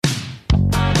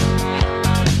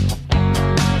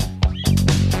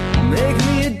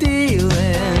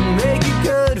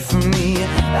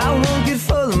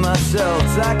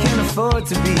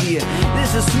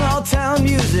small town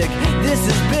music. This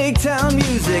is big town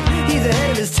music. He's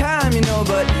ahead of his time, you know,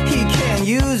 but he can't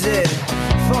use it.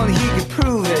 If only he could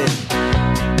prove it.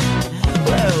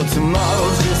 Well,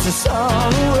 tomorrow's just a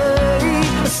song away,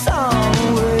 a song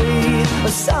away, a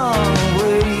song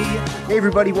away. Hey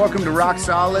everybody, welcome to Rock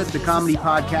Solid, the comedy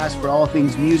podcast for all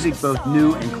things music, both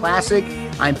new and classic.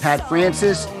 I'm Pat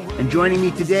Francis, and joining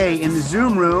me today in the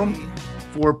Zoom room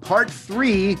for part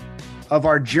 3 of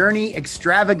our Journey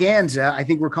extravaganza. I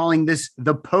think we're calling this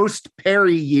the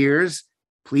post-Perry years.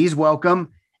 Please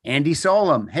welcome Andy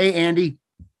Solom. Hey, Andy.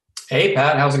 Hey,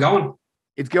 Pat. How's it going?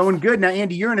 It's going good. Now,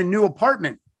 Andy, you're in a new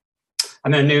apartment.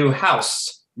 I'm in a new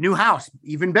house. New house,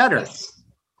 even better.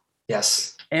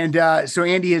 Yes. And so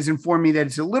Andy has informed me that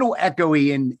it's a little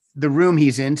echoey in the room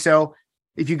he's in. So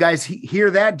if you guys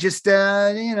hear that, just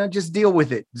deal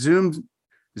with it. Zoom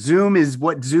is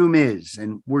what Zoom is,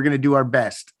 and we're going to do our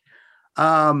best.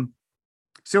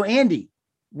 So Andy,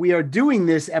 we are doing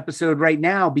this episode right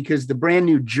now because the brand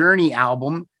new Journey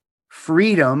album,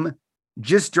 Freedom,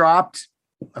 just dropped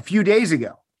a few days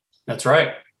ago. That's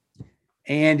right.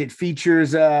 And it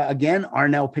features, again,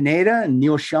 Arnel Pineda and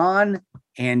Neal Schon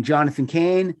and Jonathan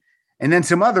Cain, and then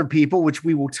some other people, which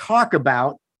we will talk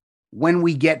about when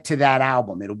we get to that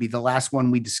album. It'll be the last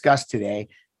one we discuss today,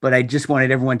 but I just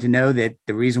wanted everyone to know that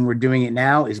the reason we're doing it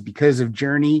now is because of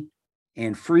Journey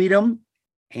and Freedom.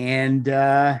 And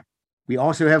we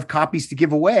also have copies to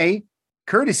give away,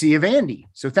 courtesy of Andy.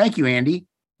 So thank you, Andy.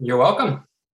 You're welcome.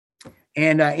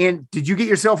 And did you get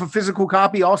yourself a physical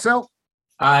copy also?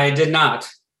 I did not.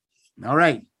 All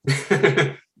right.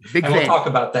 Big fan. We'll talk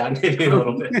about that maybe a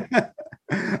little bit.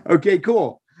 Okay,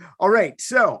 cool. All right.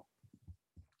 So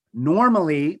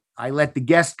normally I let the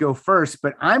guest go first,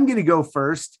 but I'm going to go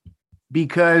first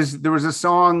because there was a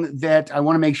song that I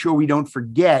want to make sure we don't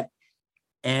forget.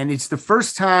 And it's the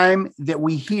first time that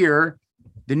we hear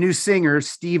the new singer,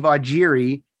 Steve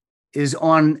Augeri, is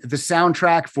on the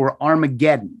soundtrack for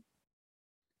Armageddon.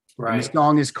 Right. And the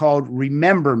song is called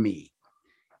Remember Me.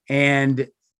 And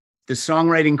the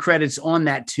songwriting credits on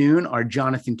that tune are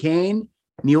Jonathan Cain,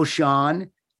 Neal Schon,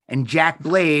 and Jack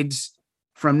Blades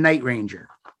from Night Ranger.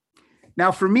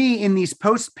 Now, for me, in these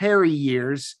post-Perry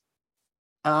years,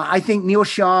 I think Neal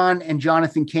Schon and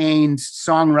Jonathan Cain's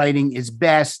songwriting is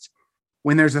best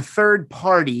when there's a third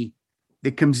party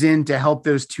that comes in to help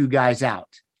those two guys out.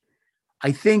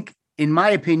 I think, in my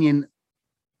opinion,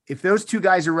 if those two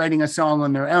guys are writing a song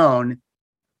on their own,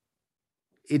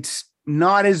 it's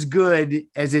not as good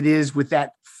as it is with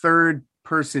that third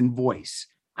person voice.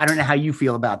 I don't know how you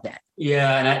feel about that.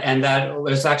 Yeah, and that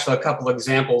there's actually a couple of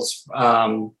examples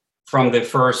from the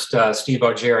first Steve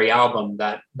Augeri album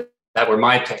that were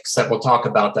my picks that we'll talk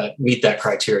about that meet that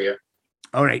criteria.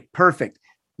 All right, perfect.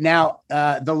 Now,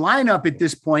 the lineup at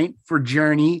this point for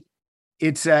Journey,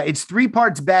 it's 3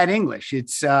 parts bad English.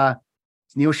 It's Neal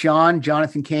Schon,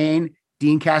 Jonathan Cain,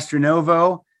 Dean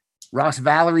Castronovo, Ross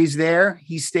Valerie's there.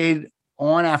 He stayed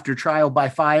on after Trial by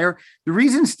Fire. The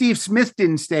reason Steve Smith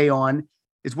didn't stay on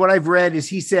is what I've read is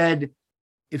he said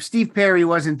if Steve Perry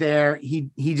wasn't there,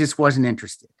 he just wasn't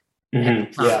interested.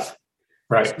 Mm-hmm. Yeah,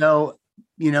 right. So,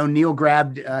 Neal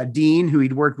grabbed Dean, who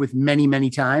he'd worked with many, many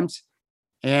times.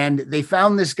 And they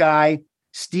found this guy,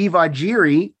 Steve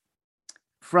Augeri,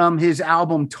 from his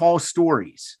album Tall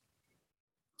Stories.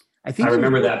 I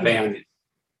remember that band.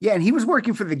 Yeah, and he was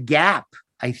working for The Gap,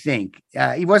 I think.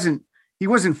 He wasn't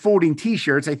folding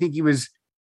T-shirts. I think he was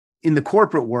in the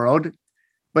corporate world.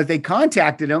 But they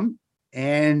contacted him,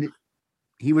 and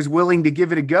he was willing to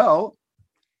give it a go.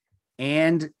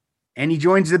 And he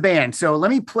joins the band. So let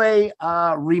me play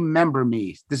Remember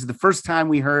Me. This is the first time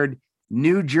we heard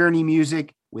new Journey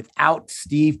music without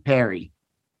Steve Perry.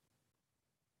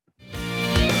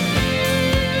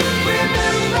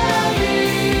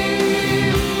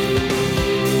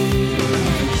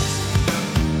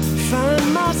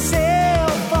 Find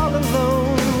myself all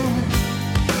alone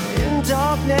in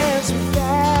darkness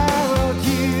without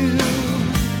you.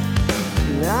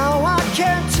 Now I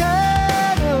can't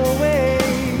turn away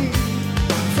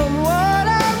from what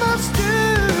I must do.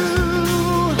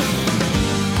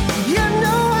 You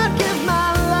know I'd give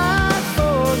my life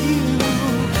for you,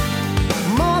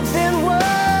 more than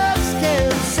words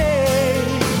can say.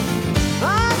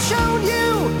 I've shown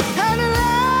you how to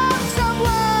love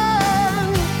someone.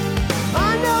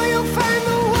 I know you'll find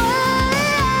the way.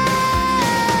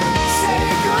 Say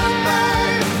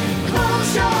goodbye,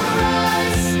 close your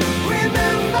eyes,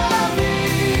 remember me.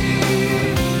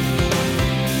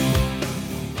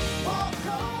 Walk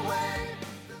away.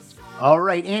 All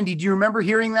right, Andy, do you remember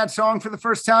hearing that song for the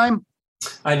first time?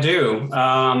 I do.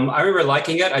 I remember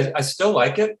liking it. I still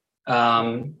like it. I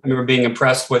remember being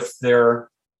impressed with their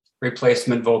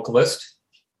replacement vocalist.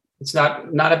 It's not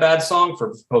a bad song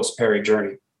for post Perry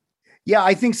Journey. Yeah,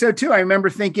 I think so too. I remember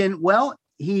thinking, well,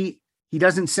 he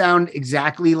doesn't sound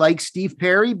exactly like Steve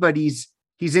Perry, but he's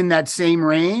in that same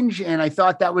range. And I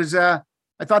thought that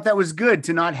was good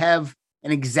to not have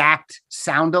an exact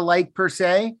sound alike per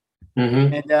se.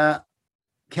 Mm-hmm. And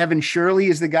Kevin Shirley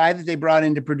is the guy that they brought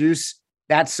in to produce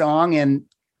that song and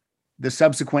the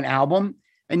subsequent album.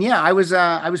 And yeah, I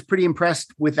was pretty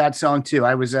impressed with that song too.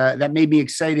 I was that made me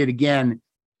excited again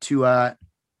to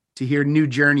hear new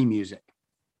Journey music.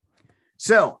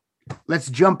 So let's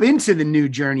jump into the new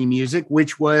Journey music,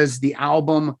 which was the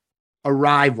album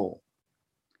Arrival.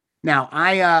 Now,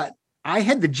 I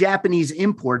had the Japanese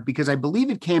import because I believe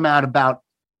it came out about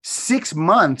 6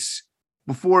 months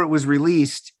before it was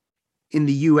released in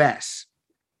the US.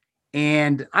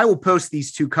 And I will post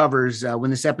these two covers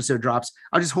when this episode drops.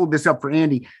 I'll just hold this up for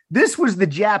Andy. This was the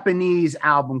Japanese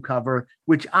album cover,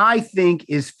 which I think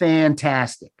is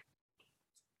fantastic.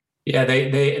 Yeah,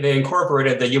 they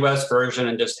incorporated the US version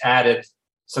and just added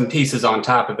some pieces on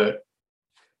top of it.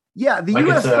 Yeah, the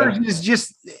US version is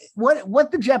just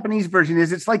what the Japanese version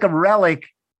is. It's like a relic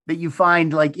that you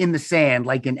find like in the sand,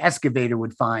 like an excavator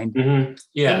would find. Mm-hmm.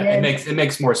 Yeah, it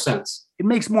makes more sense. It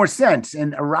makes more sense.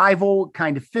 And Arrival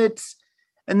kind of fits.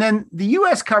 And then the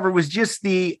US cover was just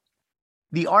the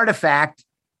artifact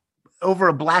over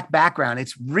a black background.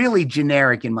 It's really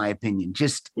generic, in my opinion.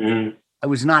 I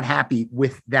was not happy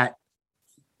with that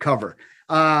cover.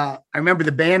 I remember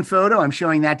the band photo. I'm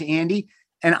showing that to Andy.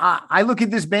 And I look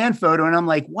at this band photo and I'm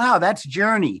like, wow, that's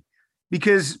Journey.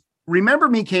 Because Remember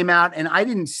Me came out and I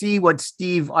didn't see what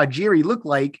Steve Augeri looked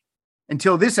like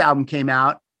until this album came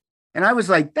out. And I was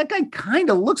like, that guy kind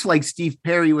of looks like Steve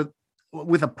Perry with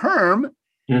a perm.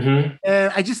 Mm-hmm.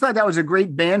 And I just thought that was a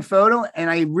great band photo. And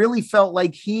I really felt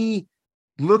like he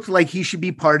looked like he should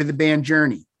be part of the band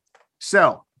Journey.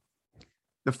 So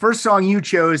the first song you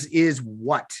chose is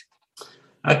what?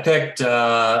 I picked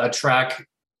a track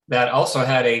that also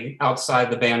had a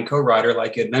outside the band co-writer,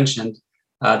 like you had mentioned.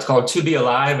 It's called To Be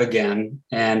Alive Again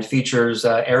and features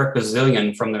Eric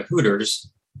Bazillion from the Hooters,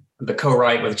 the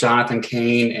co-write with Jonathan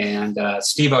Cain and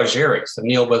Steve Augeri. So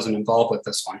Neil wasn't involved with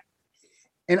this one.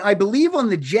 And I believe on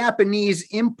the Japanese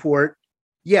import,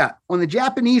 on the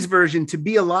Japanese version, To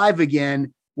Be Alive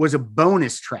Again was a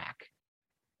bonus track.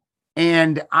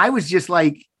 And I was just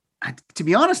like, to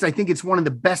be honest, I think it's one of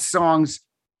the best songs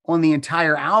on the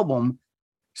entire album.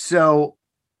 So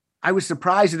I was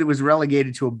surprised that it was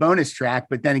relegated to a bonus track.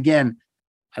 But then again,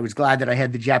 I was glad that I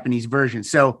had the Japanese version.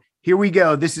 So here we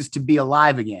go. This is To Be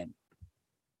Alive Again.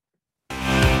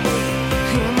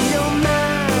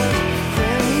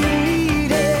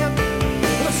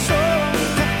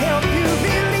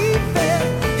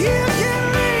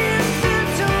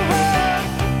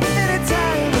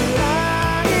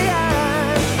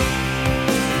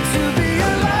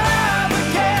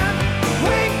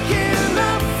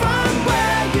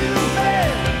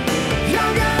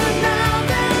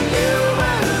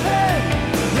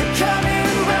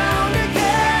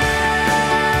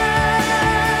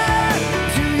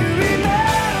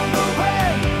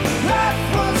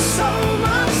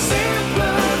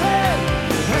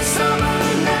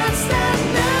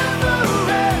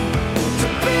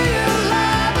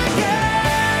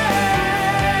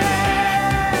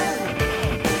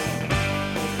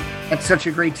 Such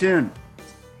a great tune.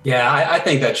 Yeah, I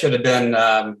think that should have been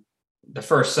the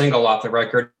first single off the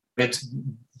record. It's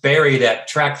buried at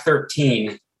track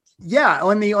 13. Yeah,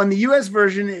 on the US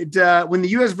version, when the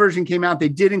US version came out, they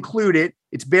did include it.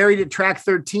 It's buried at track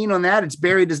 13 on that. It's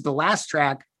buried as the last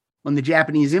track on the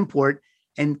Japanese import.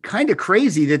 And kind of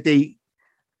crazy that they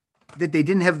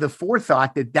didn't have the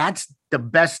forethought that that's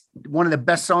one of the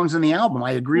best songs on the album.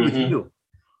 I agree with you.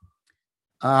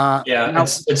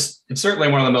 It's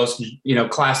certainly one of the most,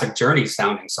 classic Journey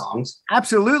sounding songs.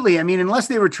 Absolutely. I mean, unless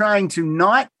they were trying to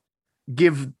not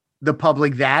give the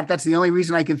public that's the only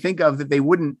reason I can think of that they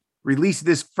wouldn't release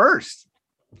this first.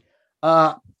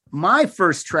 My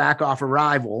first track off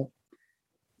Arrival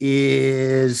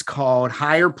is called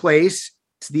Higher Place.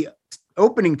 It's the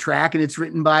opening track and it's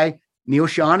written by Neal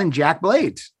Schon and Jack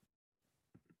Blades.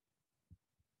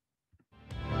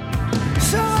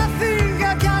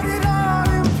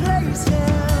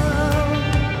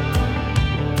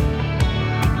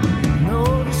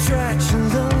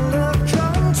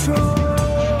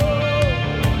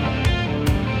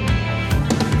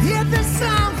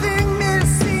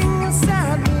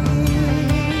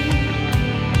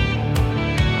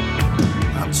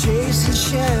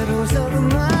 Shadows of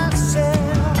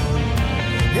myself,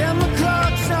 and the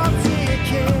clocks are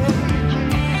ticking.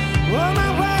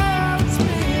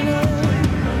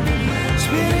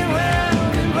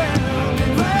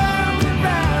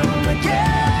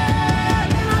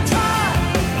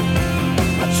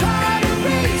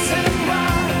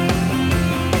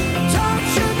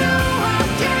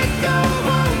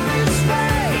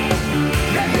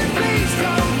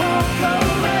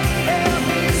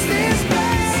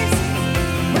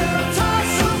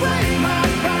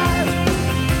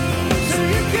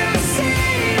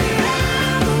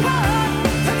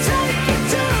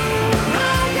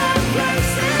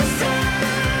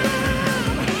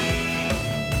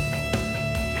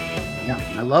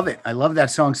 I love it. I love that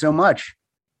song so much.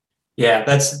 Yeah,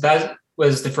 that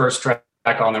was the first track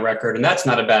on the record, and that's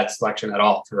not a bad selection at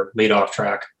all for lead off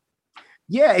track.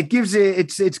 Yeah, it gives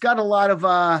it's got a lot of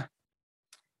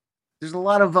there's a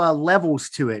lot of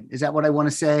levels to it. Is that what I want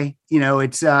to say?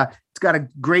 It's got a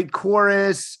great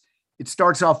chorus. It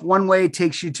starts off one way,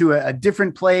 takes you to a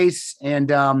different place.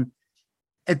 And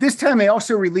at this time, they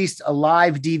also released a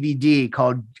live DVD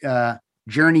called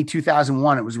Journey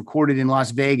 2001. It was recorded in Las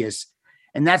Vegas.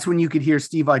 And that's when you could hear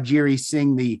Steve Augeri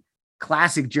sing the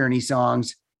classic Journey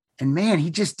songs. And man, he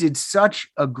just did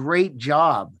such a great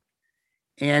job.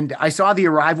 And I saw the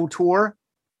Arrival tour.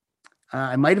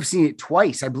 I might have seen it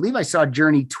twice. I believe I saw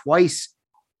Journey twice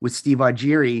with Steve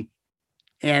Augeri,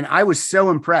 and I was so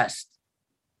impressed.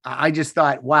 I just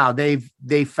thought, wow, they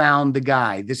found the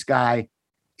guy. This guy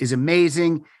is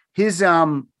amazing. His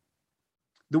the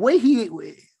way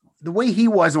he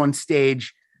was on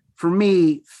stage for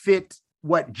me fit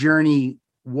what Journey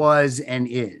was and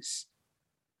is.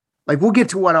 Like, we'll get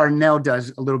to what Arnel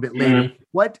does a little bit later. Mm-hmm.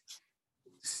 What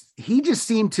he just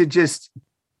seemed to just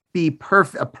be a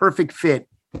perfect fit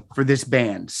for this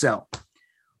band. So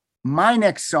my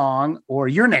next song, or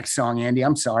your next song, Andy,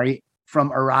 I'm sorry,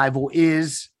 from Arrival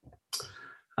is?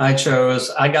 I chose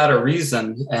I Got a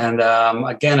Reason. And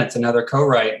again, it's another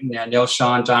co-write. Neil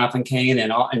Sean, Jonathan Cain,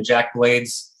 and Jack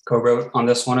Blades co-wrote on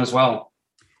this one as well.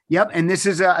 Yep. And this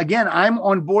is, again, I'm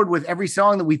on board with every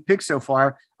song that we've picked so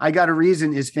far. I Got a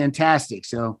Reason is fantastic.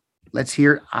 So let's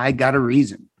hear I Got a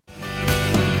Reason.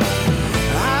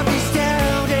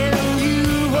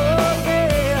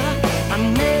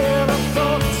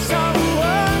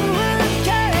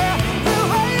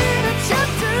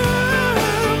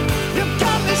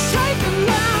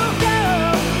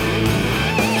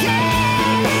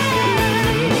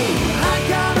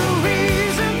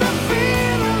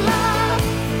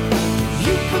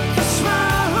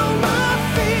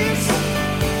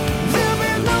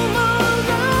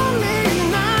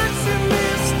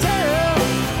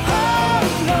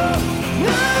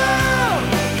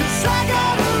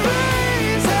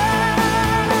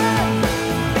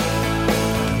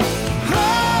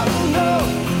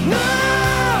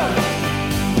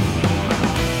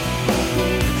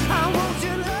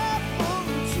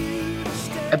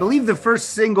 I believe the first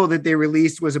single that they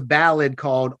released was a ballad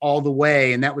called All the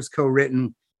Way, and that was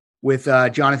co-written with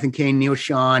Jonathan Cain, Neil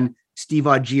Sean, Steve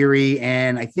Augeri,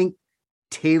 and I think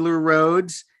Taylor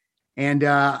Rhodes. And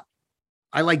I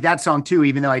like that song too,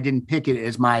 even though I didn't pick it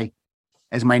as my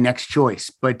next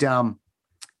choice. But and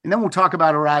then we'll talk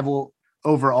about Arrival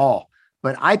overall.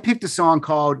 But I picked a song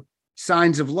called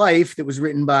Signs of Life that was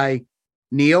written by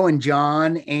Neil and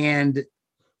John, and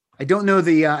I don't know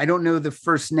the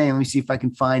first name. Let me see if I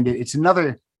can find it. It's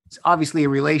obviously a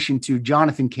relation to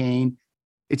Jonathan Cain.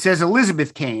 It says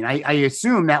Elizabeth Cain. I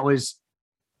assume that was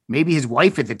maybe his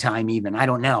wife at the time, even. I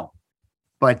don't know.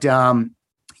 But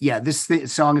yeah, this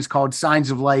song is called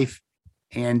Signs of Life,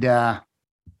 and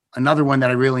another one that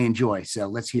I really enjoy. So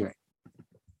let's hear it.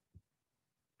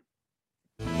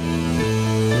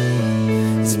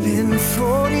 It's been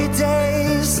 40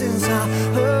 days since I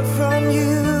heard from you.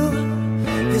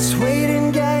 This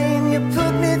waiting game you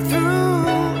put me through.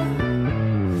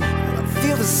 I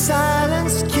feel the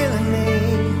silence killing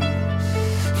me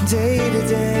day to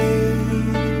day.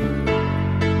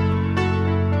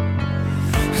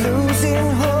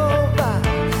 Losing hope,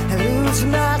 I lose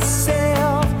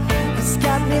myself. It's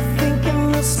got me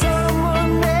thinking of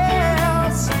someone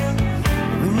else.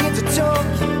 We need to talk,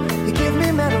 you give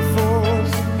me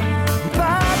metaphors.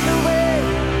 By the way,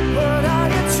 what are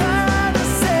you trying to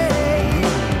say?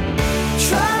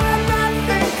 Try to not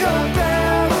think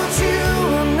about you.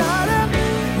 I'm not a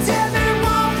dead man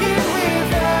walking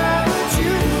without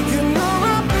you. You know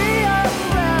I'll be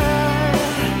alright.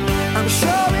 I'm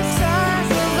sure it's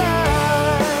signs of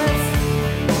life.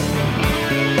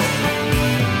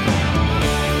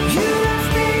 You left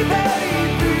me barely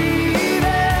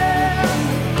breathing.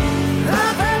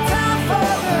 I've had time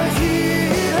for the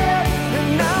healing, and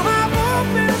now I've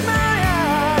opened my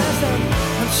eyes.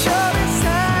 I'm sure it's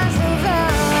signs of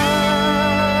life.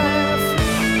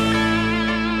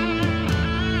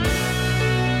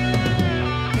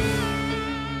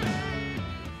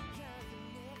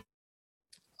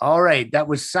 All right, that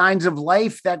was Signs of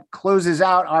Life. That closes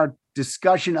out our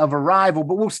discussion of Arrival,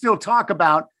 but we'll still talk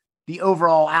about the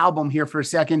overall album here for a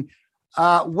second.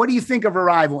 What do you think of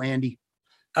Arrival, Andy?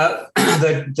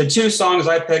 The two songs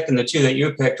I picked and the two that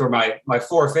you picked were my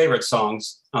four favorite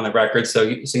songs on the record. So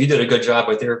you did a good job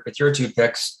with your two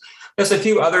picks. There's a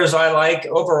few others I like.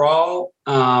 Overall,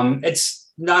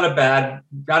 it's not a bad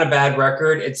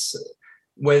record. It's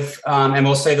with and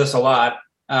we'll say this a lot.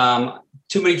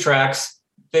 Too many tracks,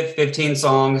 15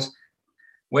 songs,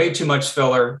 way too much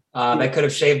filler. They could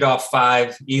have shaved off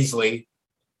 5 easily.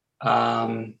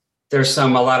 There's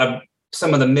some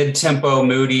of the mid-tempo,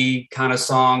 moody kind of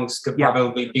songs could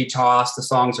probably be tossed. The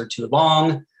songs are too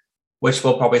long, which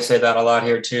we'll probably say that a lot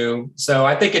here too. So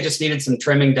I think it just needed some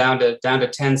trimming down to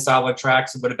 10 solid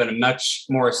tracks. It would have been a much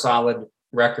more solid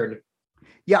record.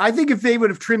 Yeah, I think if they would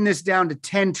have trimmed this down to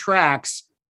 10 tracks,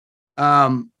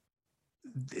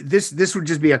 this would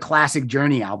just be a classic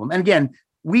Journey album. And again,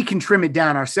 we can trim it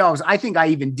down ourselves. I think I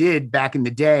even did back in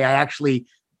the day. I actually,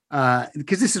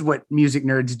 because this is what music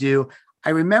nerds do. I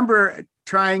remember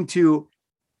trying to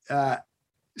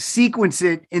sequence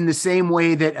it in the same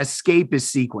way that Escape is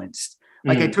sequenced.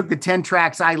 Like I took the 10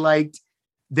 tracks I liked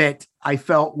that I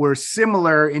felt were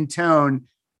similar in tone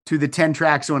to the 10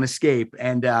 tracks on Escape.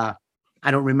 And I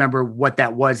don't remember what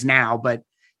that was now, but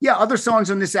yeah, other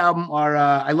songs on this album are,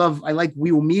 I like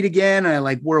We Will Meet Again. And I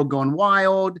like World Gone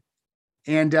Wild.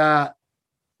 And, but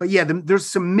yeah, there's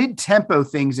some mid-tempo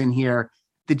things in here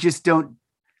that just don't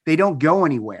go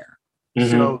anywhere.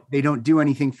 Mm-hmm. So they don't do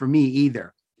anything for me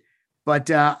either. But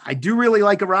I do really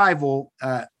like Arrival,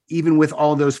 even with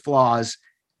all those flaws.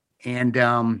 And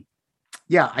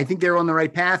yeah, I think they're on the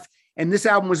right path. And this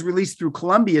album was released through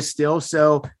Columbia still.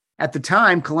 So at the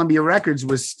time, Columbia Records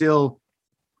was still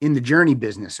in the Journey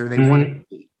business, or they wanted to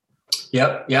be.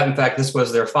 Yep. Yeah. In fact, this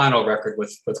was their final record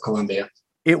with Columbia.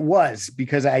 It was,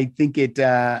 because I think it,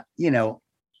 in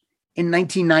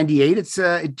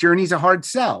 1998, Journey's a hard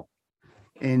sell.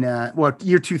 In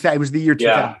year 2000, it was the year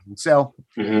 2000. Yeah. So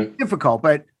difficult,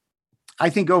 but I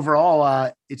think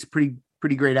overall, it's a pretty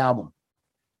great album.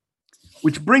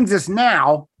 Which brings us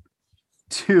now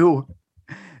to,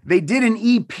 they did an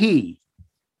EP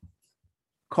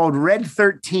called Red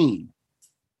 13.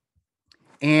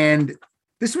 And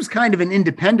this was kind of an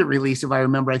independent release, if I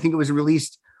remember. I think it was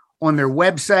released on their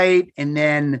website, and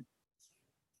then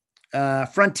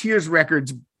Frontiers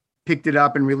Records picked it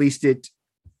up and released it,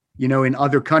 in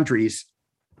other countries.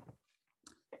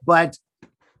 But,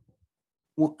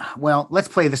 well, let's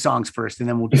play the songs first, and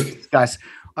then we'll discuss.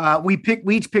 We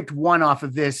each picked one off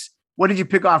of this. What did you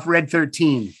pick off Red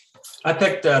 13? I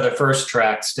picked the first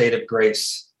track, State of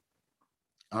Grace.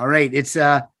 All right. It's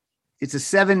a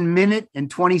 7-minute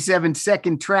and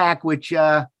 27-second track, which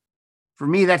for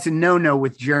me, that's a no-no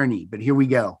with Journey. But here we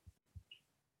go.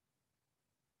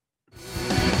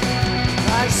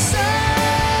 I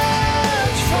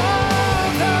search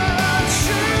for the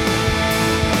truth.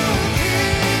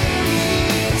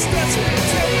 That's what it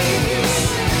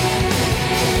takes.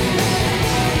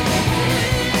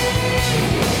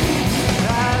 I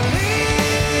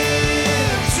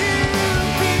live to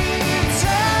be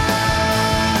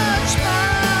touched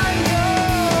by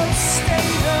your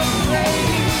state of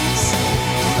grace,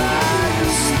 by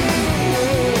your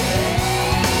spirit.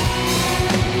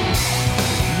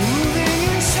 Moving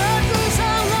in circles,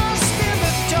 I'm lost in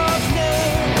the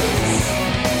darkness.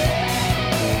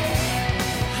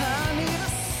 I need a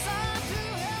sign to help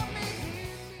me believe.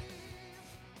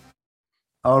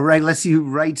 All right, let's see who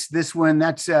writes this one.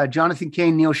 That's Jonathan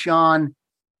Cain, Neal Schon,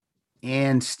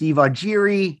 and Steve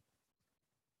Augeri.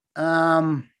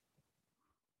 I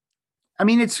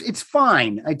mean, it's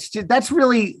fine. That's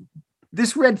really,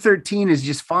 this Red 13 is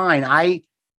just fine. I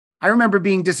remember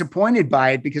being disappointed by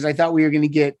it because I thought we were going to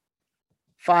get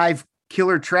 5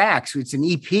 killer tracks. It's an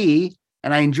EP,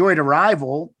 and I enjoyed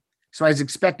Arrival, so I was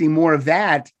expecting more of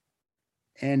that.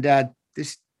 And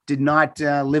this did not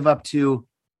live up to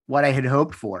what I had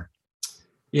hoped for.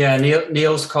 Yeah,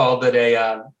 Neal's called it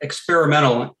a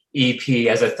experimental EP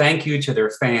as a thank you to their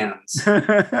fans. Kind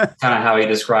of how he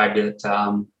described it.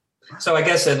 So I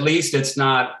guess at least it's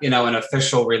not, an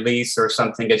official release or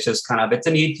something. It's just it's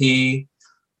an EP.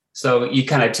 So you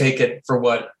kind of take it for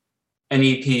what an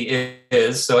EP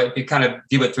is. So if you kind of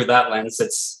view it through that lens,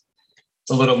 it's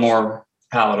a little more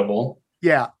palatable.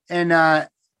 Yeah. And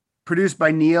produced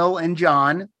by Neal and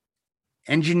John,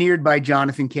 engineered by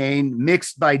Jonathan Cain,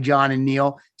 mixed by John and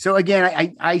Neal. So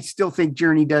again, I still think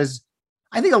Journey does,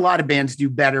 I think a lot of bands do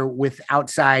better with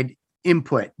outside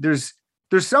input. There's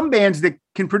some bands that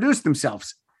can produce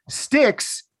themselves.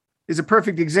 Styx is a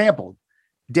perfect example.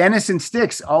 Dennis and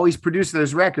Styx always produced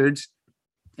those records,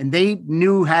 and they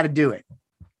knew how to do it.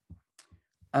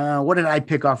 What did I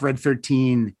pick off Red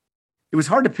 13? It was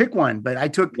hard to pick one, but I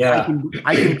took I Can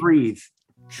Breathe.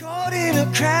 Caught in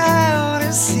a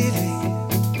crowded city,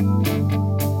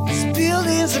 these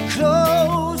buildings are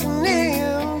closing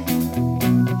in.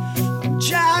 I'm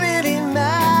drowning in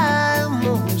my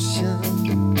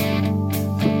emotion.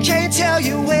 I can't tell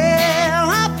you where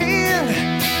I've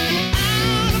been.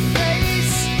 Out of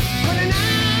place,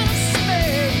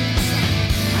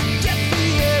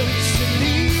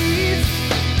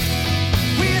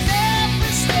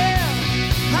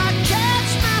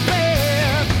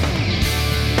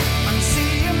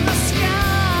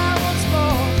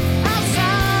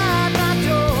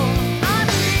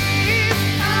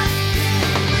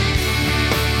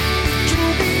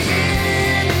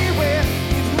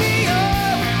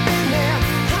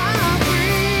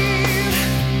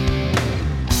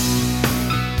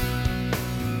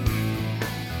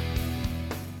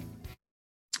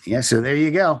 Yeah, so there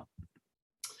you go.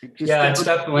 It's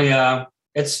definitely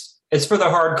it's for the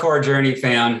hardcore Journey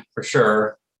fan for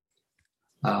sure.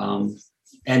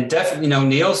 And definitely,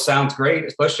 Neil sounds great,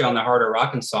 especially on the harder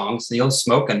rocking songs. Neil's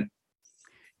smoking.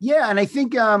 Yeah, and I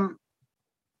think and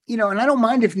I don't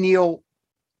mind if Neil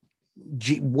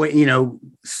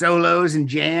solos and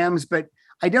jams, but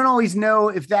I don't always know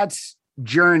if that's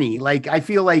Journey. Like, I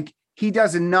feel like he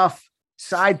does enough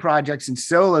side projects and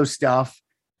solo stuff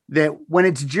that when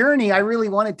it's Journey, I really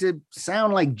want it to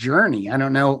sound like Journey. I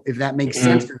don't know if that makes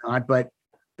sense or not, but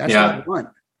that's what I want.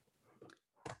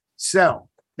 So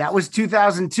that was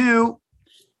 2002,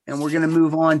 and we're going to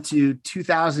move on to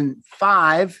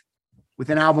 2005 with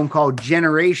an album called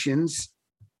Generations.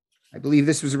 I believe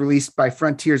this was released by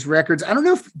Frontiers Records. I don't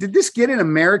know did this get an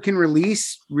American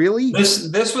release? Really?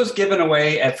 This was given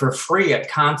away for free at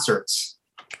concerts.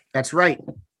 That's right.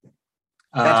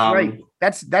 That's right.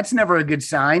 That's never a good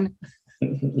sign.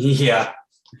 Yeah.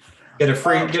 Get a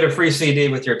free CD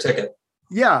with your ticket.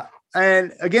 Yeah.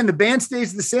 And again, the band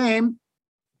stays the same.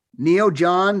 Neil,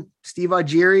 John, Steve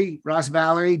Augeri, Ross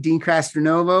Valerie, Dean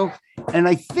Castronovo. And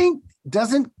I think,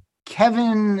 doesn't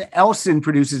Kevin Elson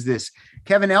produces this?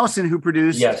 Kevin Elson, who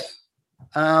produced Escape.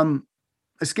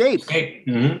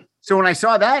 Mm-hmm. So when I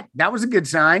saw that was a good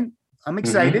sign. I'm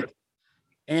excited.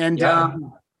 Mm-hmm.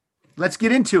 And let's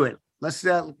get into it. Let's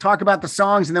talk about the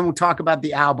songs, and then we'll talk about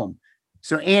the album.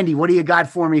 So, Andy, what do you got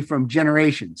for me from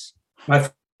Generations? My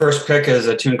first pick is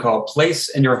a tune called Place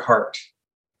in Your Heart.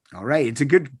 All right. It's a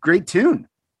great tune.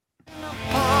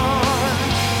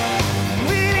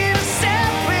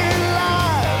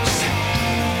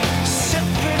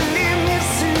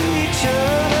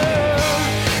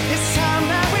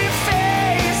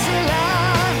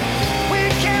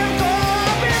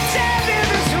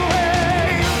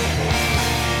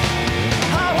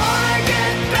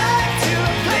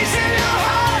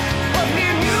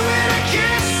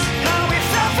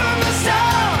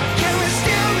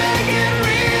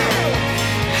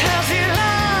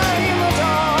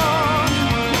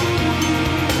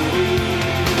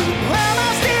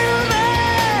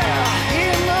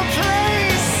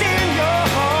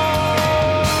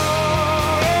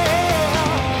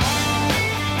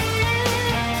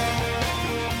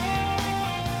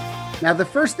 Now, the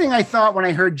first thing I thought when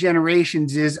I heard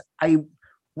Generations is I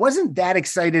wasn't that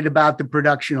excited about the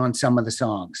production on some of the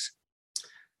songs.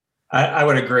 I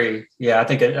would agree. Yeah, I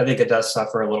think it does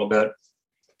suffer a little bit.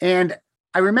 And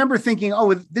I remember thinking,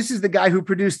 oh, this is the guy who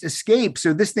produced Escape,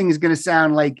 so this thing is going to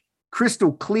sound like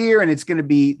crystal clear, and there's going to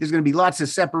be lots of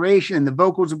separation, and the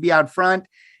vocals will be out front,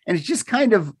 and it's just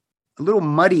kind of a little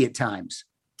muddy at times.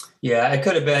 Yeah, it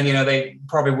could have been. They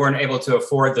probably weren't able to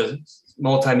afford the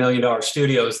multi-million-dollar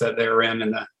studios that they were in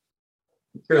the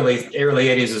early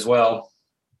 80s as well.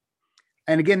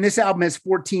 And again, this album has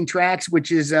 14 tracks,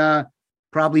 which is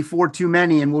probably 4 too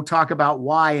many, and we'll talk about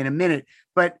why in a minute.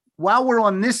 But while we're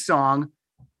on this song,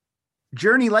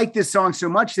 Journey liked this song so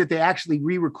much that they actually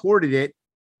re-recorded it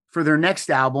for their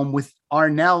next album with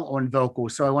Arnel on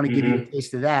vocals. So I want to give you a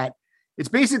taste of that. It's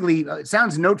basically, it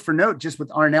sounds note for note, just with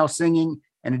Arnel singing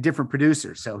and a different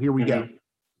producer. So here we go.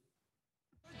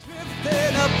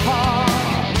 Drifting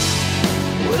apart,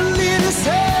 we're living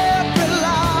separate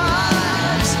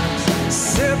lives,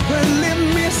 separately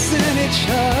missing each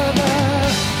other.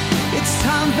 It's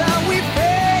time that we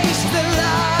face the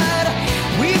light.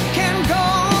 We can go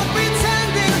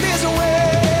pretending this way.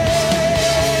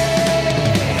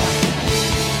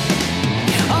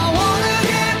 I wanna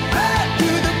get back to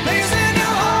the place in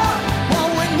your heart. Well,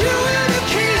 when you were a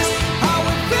kiss, how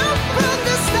it felt from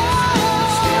the start.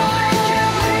 Still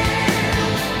making real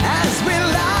as we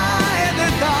lie in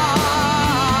the dark.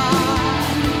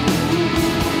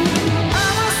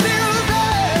 I'm still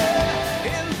there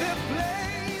in the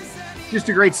place. Just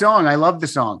a great song. I love the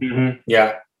song. Mm-hmm.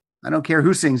 Yeah. I don't care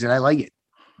who sings it. I like it.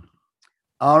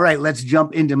 All right, let's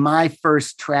jump into my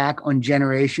first track on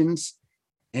Generations.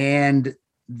 And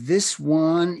this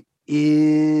one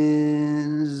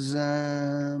is,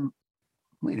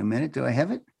 wait a minute. Do I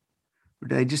have it? Or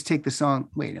did I just take the song?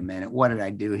 Wait a minute. What did I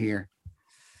do here?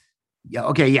 Yeah.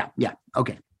 Okay. Yeah.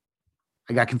 Okay.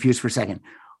 I got confused for a second.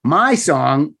 My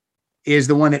song is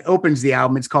the one that opens the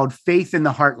album. It's called Faith in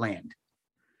the Heartland.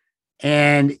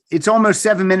 And it's almost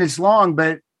 7 minutes long,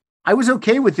 but I was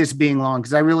okay with this being long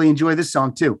because I really enjoy this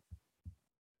song too.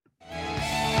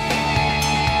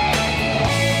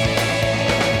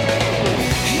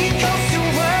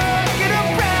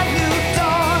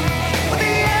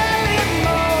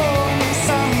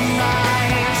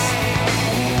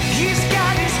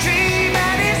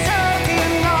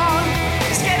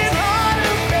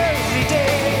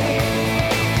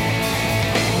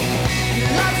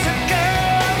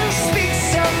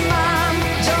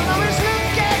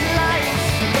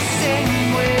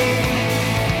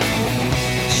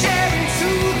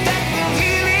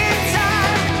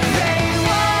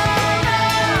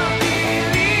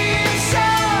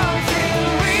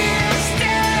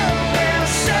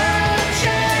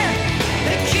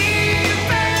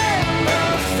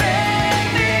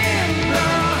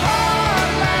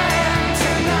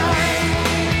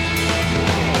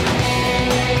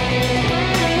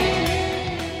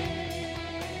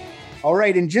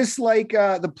 right. And just like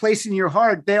The Place in Your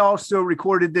Heart, they also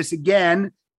recorded this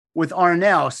again with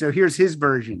Arnell. So here's his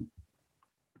version.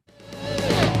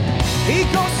 He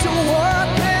goes to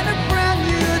work in a brand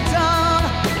new dawn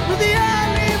with the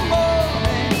early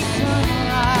morning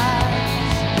sunrise.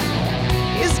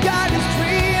 He's got his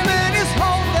dream and he's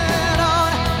holding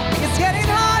on. It's getting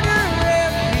harder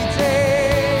every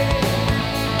day.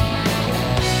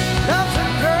 Loves a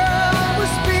girl who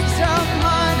speaks her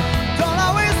mind. Don't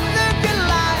always look at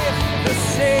life the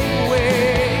same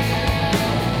way.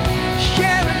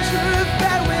 Sharing truth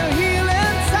that will heal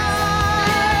inside.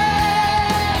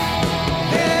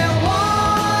 They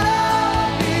wanna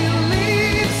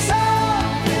believe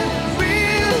something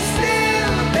real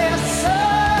still. They're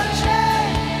searching.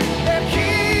 They're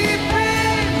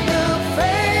keeping the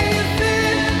faith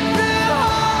in the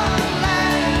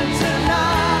heartland tonight.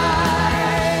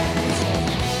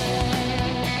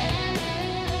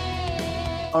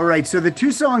 All right. So the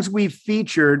two songs we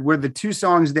featured were the two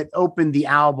songs that opened the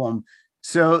album.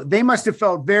 So they must have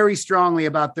felt very strongly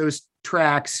about those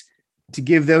tracks to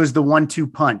give those the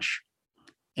 1-2 punch.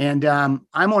 And I'm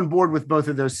on board with both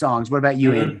of those songs. What about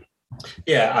you, Andy?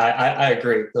 Yeah, I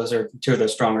agree. Those are two of the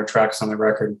stronger tracks on the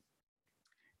record.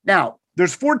 Now,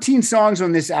 there's 14 songs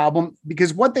on this album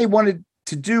because what they wanted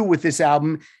to do with this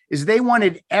album is they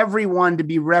wanted everyone to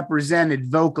be represented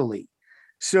vocally.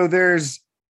 So there's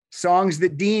songs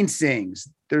that Dean sings.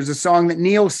 There's a song that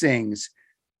Neil sings.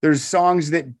 There's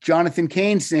songs that Jonathan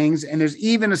Cain sings. And there's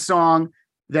even a song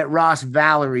that Ross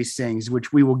Valerie sings,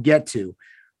 which we will get to.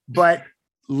 But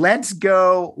let's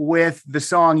go with the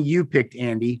song you picked,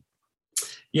 Andy.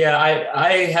 Yeah, I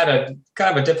had a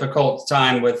kind of a difficult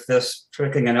time with this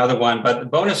picking another one, but the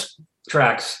bonus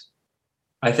tracks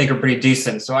I think are pretty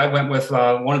decent. So I went with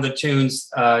one of the tunes.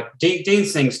 Dean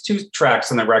sings 2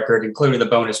 tracks on the record, including the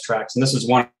bonus tracks, and this is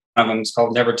one of them. It's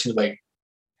called "Never Too Late."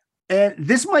 And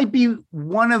this might be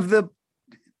one of the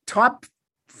top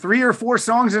 3 or 4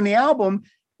 songs on the album.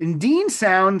 And Dean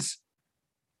sounds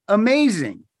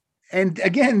amazing. And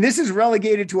again, this is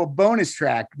relegated to a bonus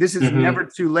track. This is Never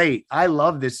Too Late. I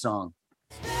love this song.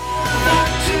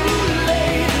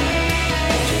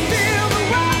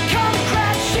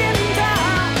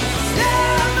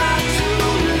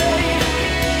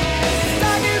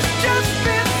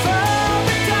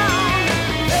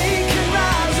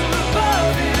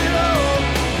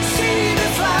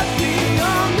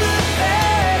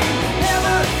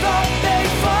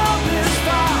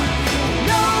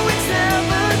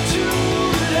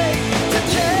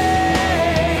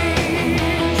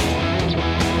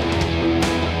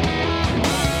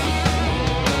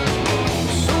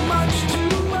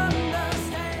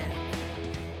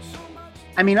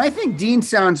 I mean, I think Dean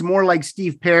sounds more like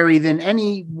Steve Perry than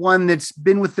anyone that's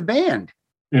been with the band.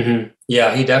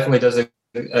 Yeah, he definitely does a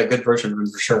good version of him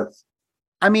for sure.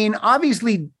 I mean,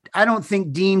 obviously, I don't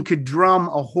think Dean could drum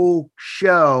a whole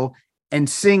show and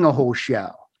sing a whole show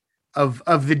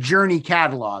of the Journey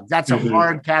catalog. That's a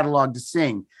hard catalog to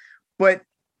sing. But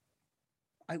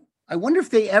I wonder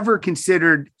if they ever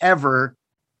considered to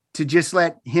just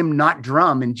let him not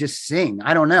drum and just sing.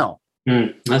 I don't know.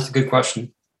 That's a good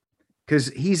question. Because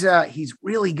he's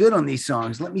really good on these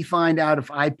songs. Let me find out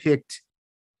if I picked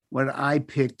what I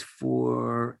picked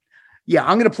for. Yeah,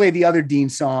 I'm going to play the other Dean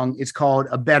song. It's called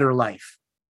 "A Better Life."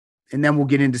 And then we'll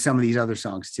get into some of these other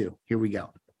songs too. Here we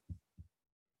go.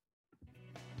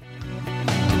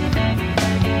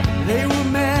 They were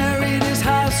married as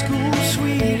high school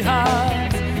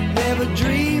sweethearts. Never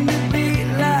dreamed it'd be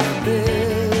like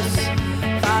this.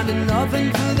 Finding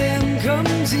nothing for them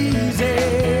comes easy.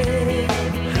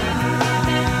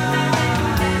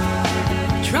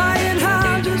 Trying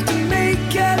hard just to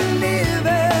make a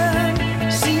living.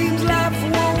 Seems life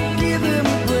won't give them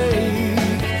a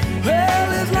break.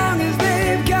 Well, as long as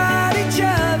they've got each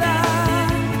other,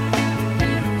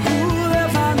 they'll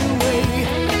find a way.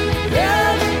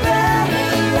 There's a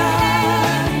better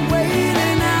life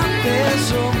waiting out there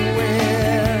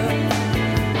somewhere.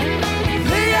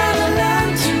 They gotta learn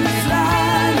to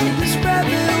fly, need to spread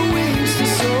their wings to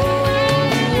soar.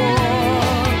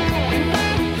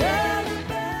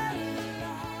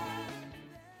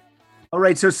 All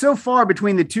right. So far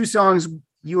between the 2 songs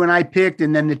you and I picked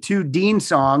and then the 2 Dean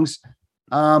songs,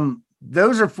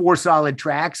 those are 4 solid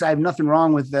tracks. I have no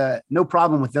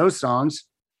problem with those songs.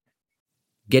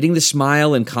 Getting the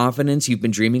smile and confidence you've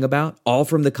been dreaming about, all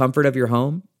from the comfort of your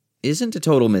home, isn't a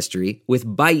total mystery with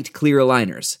Byte clear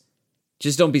aligners.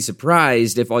 Just don't be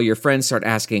surprised if all your friends start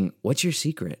asking, "What's your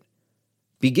secret?"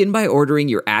 Begin by ordering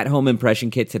your at-home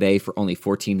impression kit today for only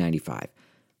 $14.95.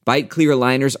 Byte clear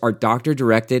aligners are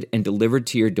doctor-directed and delivered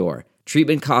to your door,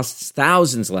 Treatment costs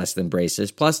thousands less than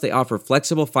braces. Plus, they offer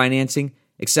flexible financing,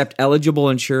 accept eligible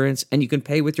insurance, and you can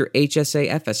pay with your HSA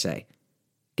FSA.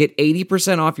 Get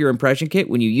 80% off your impression kit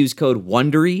when you use code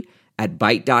WONDERY at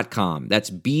Byte.com. That's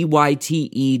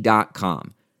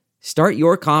BYTE.com. Start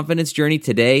your confidence journey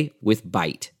today with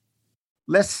Byte.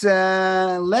 Let's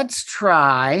try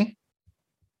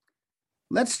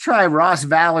Ross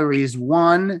Valerie's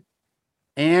one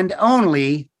and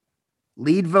only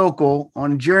lead vocal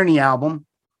on Journey album.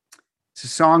 It's a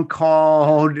song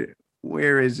called,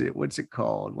 where is it? What's it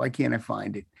called? Why can't I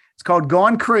find it? It's called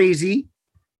Gone Crazy,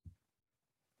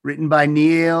 written by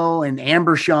Neil and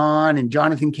Amber Shawn and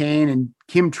Jonathan Cain and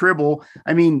Kim Tribble.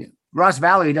 I mean, Ross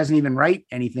Valerie doesn't even write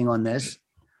anything on this,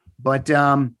 but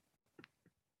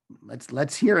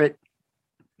let's hear it.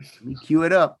 Let me cue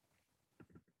it up.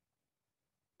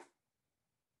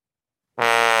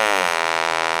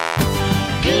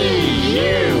 Hey,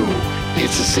 you!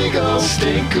 It's a seagull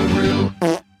stinkeroo.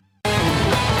 Fell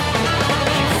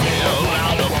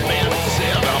out of bed,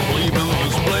 said I'm leaving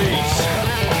this place.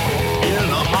 In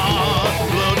a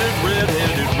hot-blooded,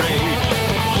 red-headed rage,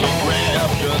 she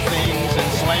grabbed her things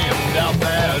and slammed out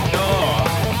that door.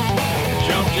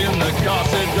 Jumped in the car,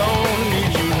 said, don't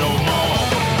need you no more.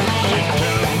 She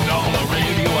turned on the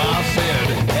radio, I said,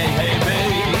 hey,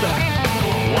 babe,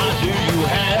 why do you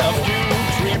have to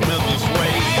treat me this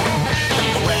way?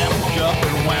 She's wrapped up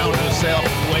and wound herself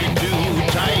way too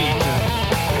tight.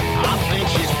 I think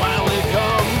she's finally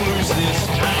come loose this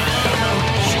time.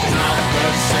 She's not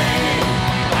the same,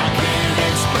 I can't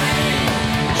explain.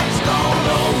 She's gone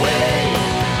away,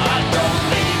 I don't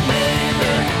need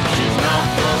maybe. She's not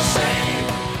the same.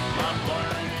 I'm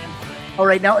burning flame. All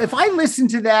right. Now, if I listen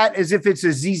to that as if it's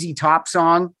a ZZ Top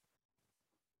song,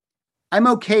 I'm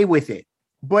okay with it.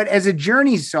 But as a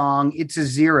Journey song, it's a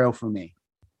 0 for me.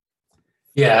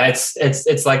 Yeah, it's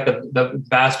like the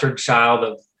bastard child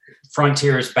of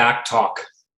Frontier's back talk.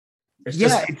 It's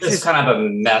Yeah, just, it's kind of a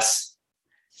mess.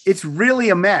 It's really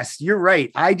a mess. You're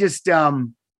right. I just,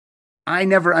 I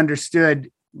never understood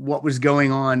what was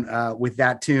going on with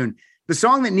that tune. The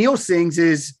song that Neil sings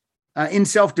is In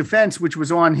Self-Defense, which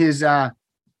was on his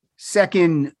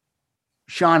second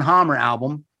Sean Hammer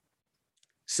album.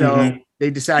 So they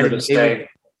decided Here to stay.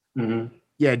 Mhm.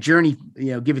 Journey,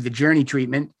 give it the Journey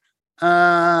treatment.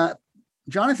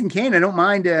 Jonathan Cain, I don't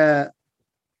mind a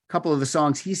couple of the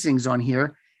songs he sings on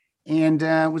here. And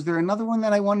was there another one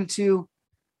that I wanted to?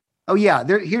 Oh yeah,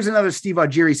 here's another Steve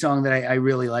Augeri song that I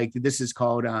really liked. This is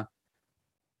called Out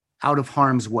of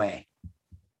Harm's Way.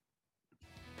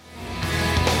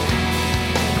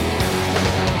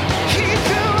 He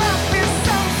grew up in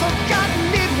some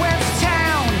forgotten Midwest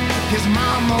town. His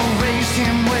mama raised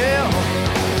him well.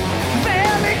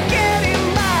 Barely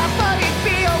getting by, but he'd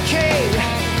be okay,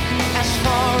 as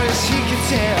far as he could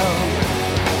tell.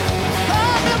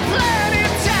 Oh, the bloody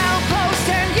town closed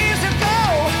 10 years ago.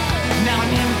 Now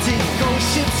an empty ghost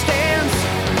ship stands.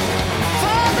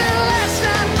 For the last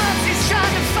 9 months he's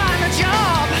trying to find a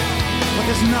job, but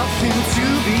there's nothing to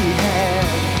be had.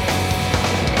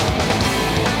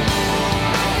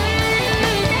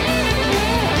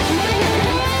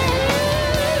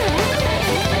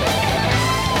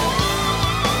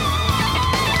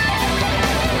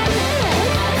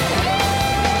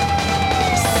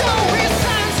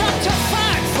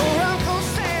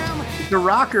 The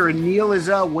rocker, and Neil is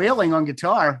wailing on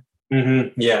guitar.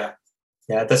 Yeah,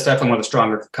 that's definitely one of the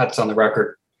stronger cuts on the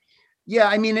record. Yeah,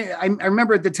 I mean, I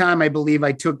remember at the time, I believe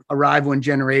I took Arrival and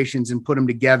Generations and put them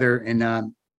together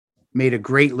and made a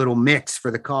great little mix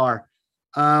for the car.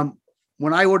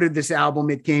 When I ordered this album,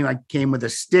 it came with a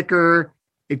sticker.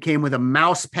 It came with a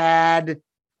mouse pad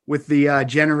with the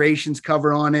Generations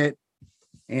cover on it.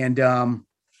 And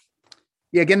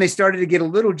again, they started to get a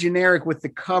little generic with the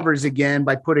covers again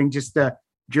by putting just the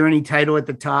Journey title at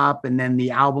the top and then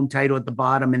the album title at the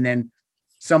bottom and then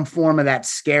some form of that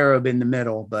scarab in the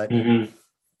middle. But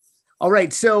all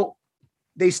right, so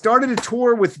they started a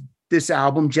tour with this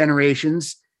album,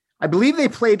 Generations. I believe they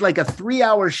played like a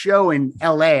 3-hour show in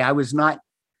LA. I was not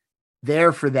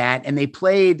there for that. And I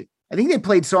think they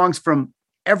played songs from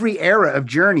every era of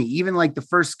Journey, even like the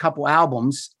first couple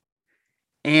albums.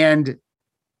 And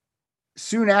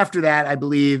soon after that, I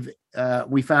believe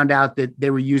we found out that they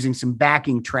were using some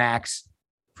backing tracks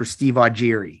for Steve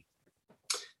Augeri.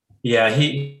 Yeah,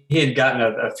 he had gotten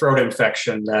a throat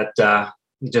infection that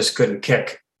he just couldn't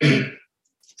kick.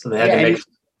 So they had to make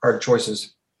hard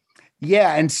choices.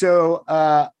 Yeah, and so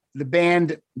the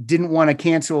band didn't want to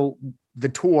cancel the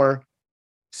tour.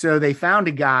 So they found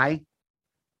a guy,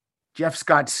 Jeff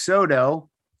Scott Soto,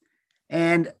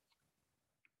 and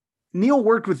Neil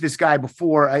worked with this guy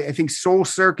before. I think Soul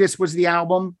Circus was the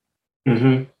album.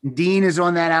 Mm-hmm. Dean is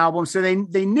on that album. So they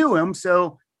knew him.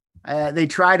 So they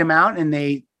tried him out and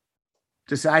they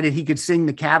decided he could sing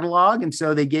the catalog. And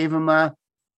so they gave him a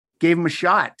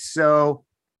shot. So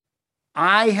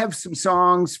I have some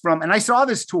songs from, and I saw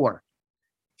this tour.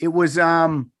 It was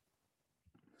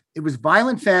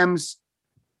Violent Femmes,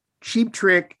 Cheap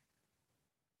Trick,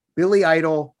 Billy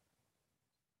Idol,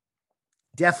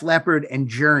 Def Leppard, and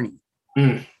Journey.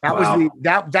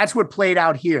 That's what played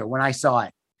out here when I saw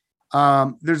it.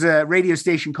 There's a radio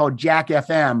station called Jack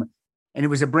FM, and it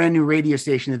was a brand new radio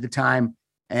station at the time.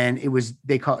 And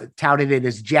they touted it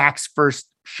as Jack's first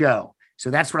show. So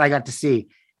that's what I got to see.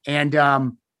 And I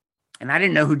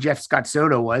didn't know who Jeff Scott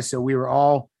Soto was. So we were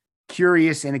all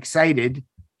curious and excited,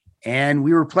 and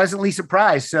we were pleasantly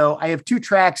surprised. So I have 2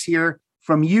 tracks here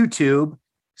from YouTube.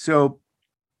 So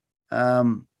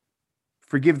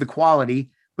forgive the quality,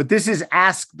 but this is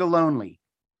Ask the Lonely.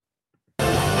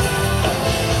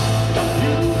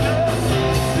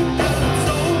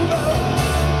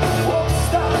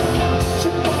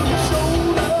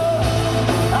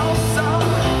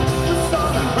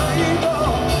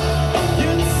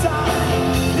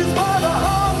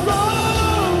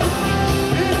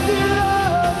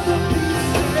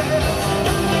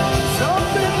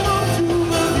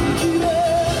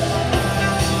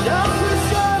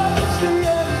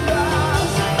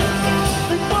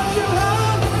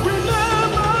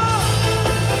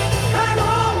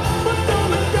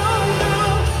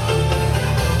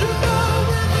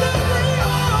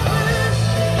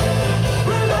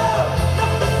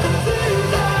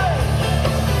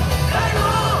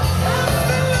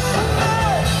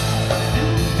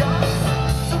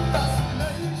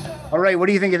 All right, what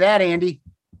do you think of that, Andy?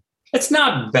 It's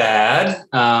not bad.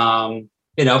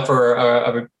 For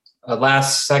a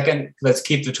last second, let's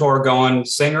keep the tour going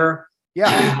singer.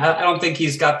 Yeah. I don't think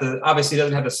he's got obviously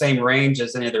doesn't have the same range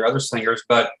as any of their other singers,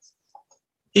 but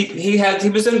he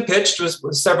was in pitched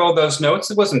with several of those notes.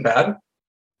 It wasn't bad.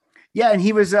 Yeah. And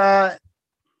he was, as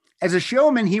a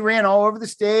showman, he ran all over the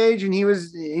stage and he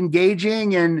was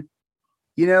engaging, and,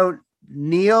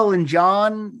 Neil and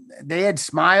John, they had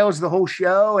smiles the whole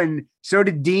show. And so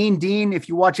did Dean. Dean, if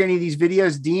you watch any of these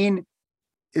videos, Dean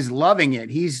is loving it.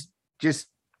 He's just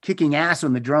kicking ass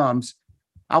on the drums.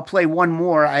 I'll play one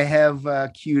more. I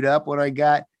have queued up what I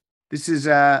got. This is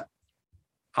I'll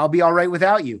Be All Right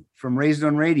Without You from Raised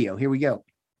on Radio. Here we go.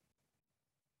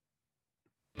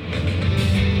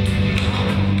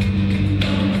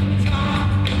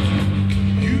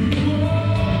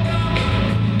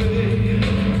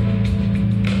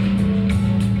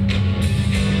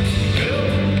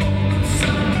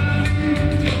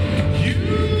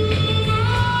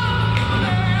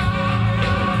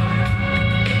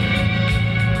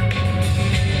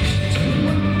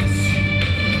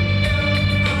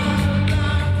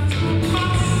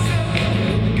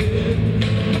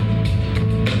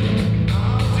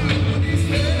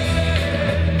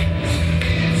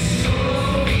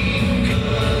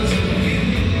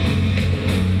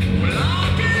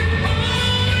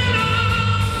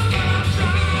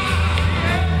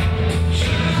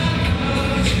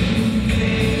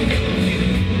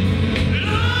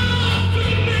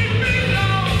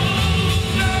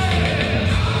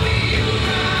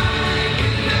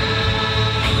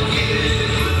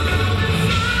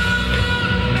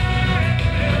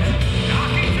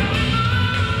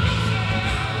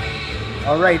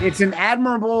 All right. It's an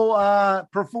admirable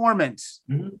performance.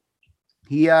 Mm-hmm.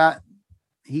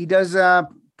 He does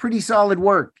pretty solid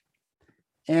work.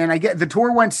 And I get the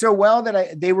tour went so well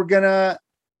that they were going to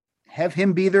have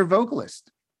him be their vocalist.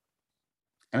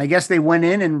 And I guess they went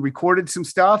in and recorded some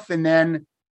stuff and then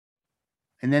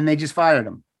they just fired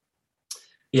him.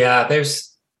 Yeah,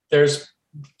 there's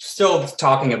still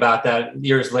talking about that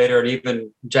years later. And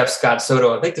even Jeff Scott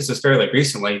Soto, I think this is fairly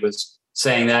recently, was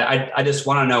saying that I just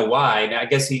want to know why. And I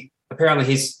guess he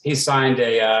signed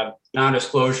a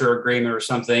non-disclosure agreement or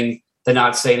something to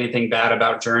not say anything bad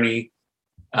about Journey.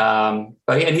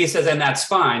 But he says, and that's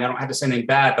fine. I don't have to say anything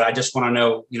bad, but I just want to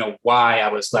know, why I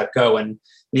was let go. And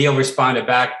Neil responded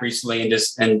back recently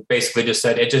and basically just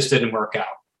said, it just didn't work out.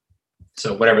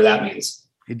 So whatever that means.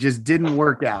 It just didn't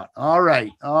work out. All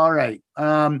right.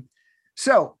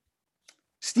 So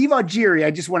Steve Augeri,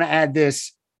 I just want to add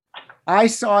this. I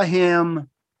saw him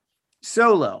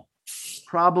solo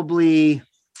probably,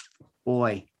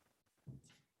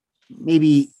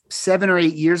 maybe 7 or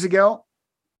 8 years ago.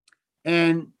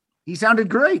 And he sounded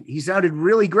great. He sounded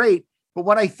really great. But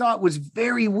what I thought was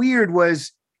very weird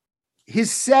was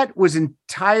his set was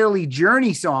entirely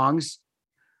Journey songs,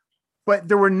 but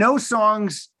there were no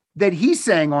songs that he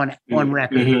sang on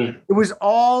record. Mhm. It was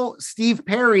all Steve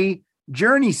Perry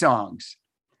Journey songs.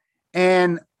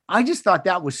 And I just thought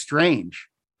that was strange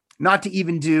not to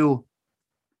even do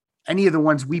any of the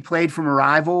ones we played from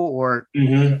Arrival or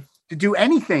Mhm. to do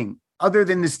anything other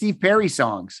than the Steve Perry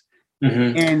songs.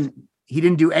 Mhm. And he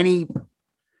didn't do any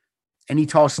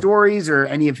Tall Stories or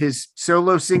any of his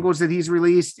solo singles that he's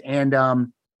released. And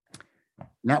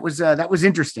that was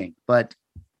interesting, but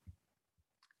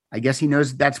I guess he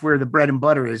knows that's where the bread and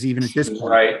butter is, even at this point.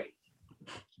 Right.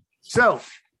 So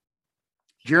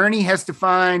Journey has to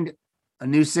find a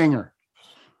new singer.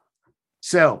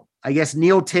 So I guess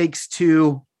Neil takes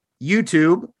to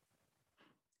YouTube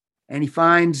and he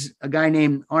finds a guy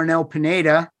named Arnel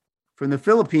Pineda from the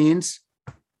Philippines,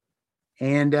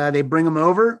 and they bring him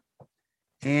over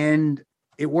and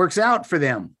it works out for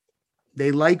them.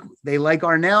 They like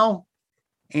Arnel,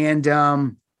 and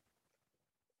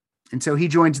so he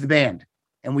joins the band,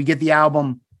 and we get the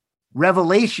album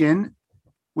Revelation,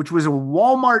 which was a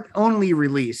Walmart only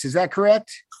release. Is that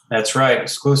correct? That's right.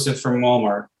 Exclusive from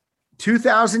Walmart.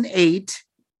 2008.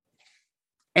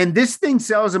 And this thing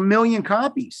sells 1 million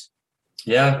copies.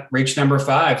 Yeah. Reached number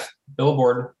 5,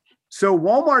 Billboard. So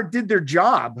Walmart did their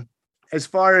job as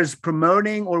far as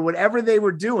promoting or whatever they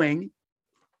were doing.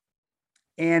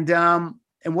 And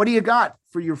what do you got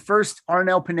for your first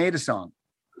Arnel Pineda song?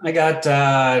 I got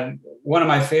one of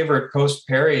my favorite Post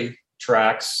Perry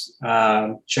tracks,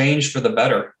 Change for the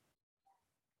Better.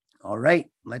 All right,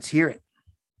 let's hear it.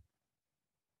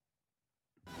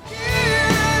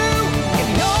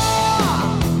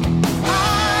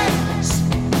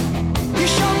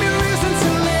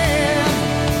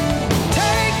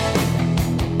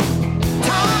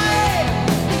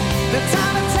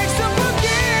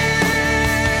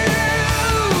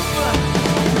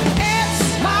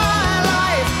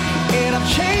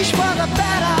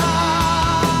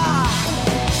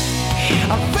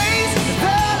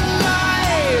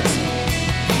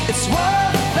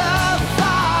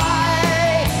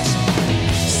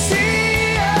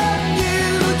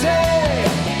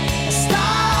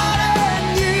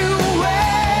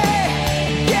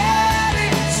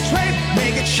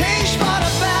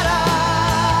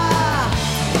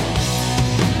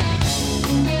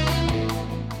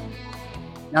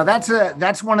 Now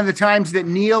that's one of the times that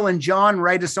Neil and John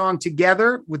write a song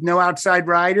together with no outside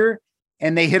rider,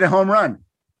 and they hit a home run.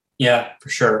 Yeah, for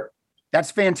sure.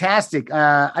 That's fantastic.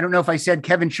 I don't know if I said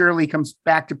Kevin Shirley comes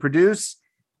back to produce,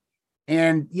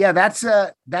 and yeah, that's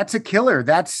a killer.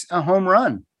 That's a home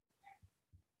run.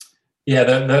 Yeah,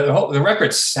 the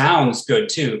record sounds good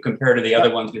too compared to the other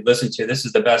ones we listened to. This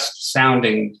is the best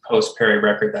sounding Post Perry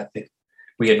record that I think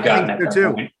we had gotten at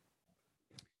that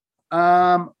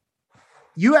point.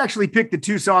 You actually picked the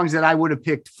 2 songs that I would have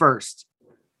picked first.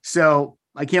 So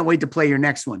I can't wait to play your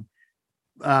next one.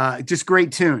 Just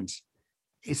great tunes.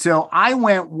 So I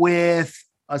went with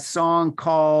a song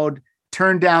called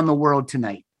Turn Down the World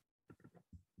Tonight.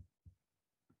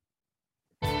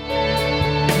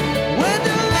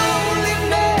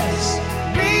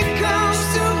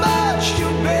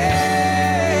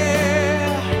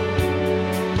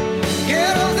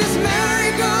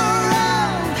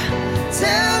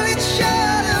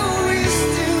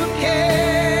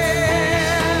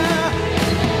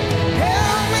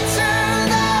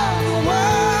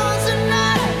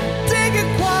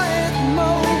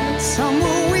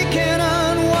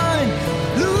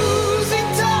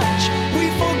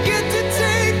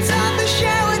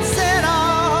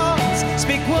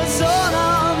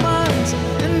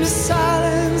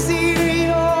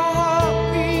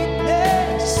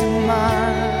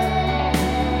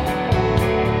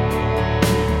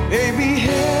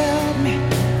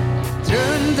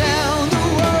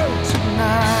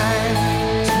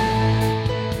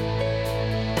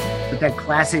 That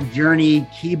classic Journey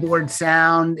keyboard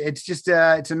sound. It's just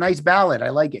it's a nice ballad. I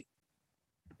like it.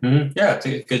 Mm-hmm. Yeah, it's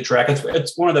a good track.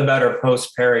 It's one of the better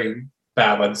Post Perry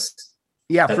ballads.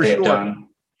 Yeah, that for they sure. have done.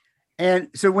 And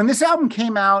so when this album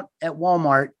came out at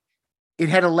Walmart, it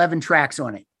had 11 tracks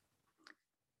on it.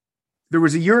 There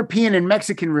was a European and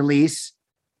Mexican release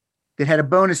that had a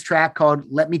bonus track called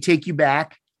Let Me Take You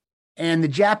Back. And the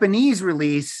Japanese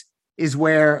release is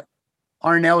where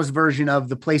Arnel's version of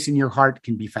The Place in Your Heart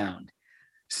can be found.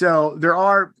 So there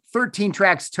are 13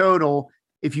 tracks total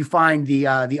if you find the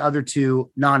other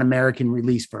 2 non-American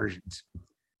release versions.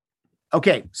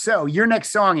 Okay, so your next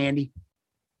song, Andy.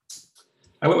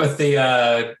 I went with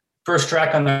the first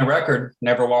track on the record,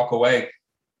 Never Walk Away.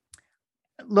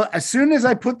 Look, as soon as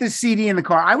I put this CD in the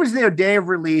car, I was there day of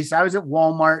release. I was at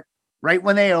Walmart right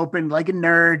when they opened, like a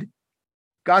nerd,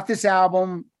 got this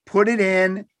album, put it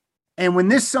in. And when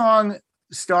this song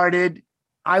started,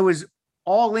 I was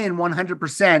all in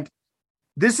 100%.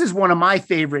 This is one of my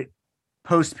favorite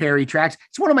post Perry tracks.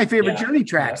 It's one of my favorite Journey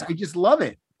tracks. I just love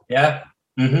it. Yeah,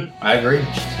 I agree.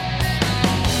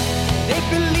 They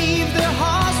believed their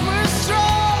hearts were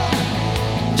strong,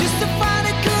 just to find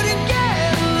it couldn't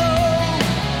get along.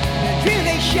 The dream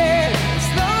they shared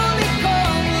slowly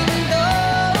coming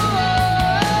down.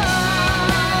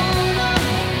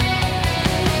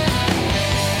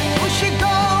 Will she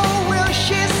go? Will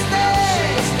she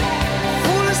stay?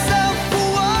 Fool herself for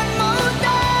one more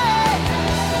day.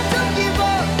 Don't give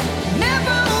up,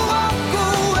 never walk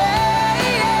away.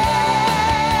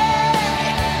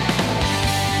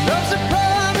 Love's a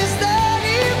promise that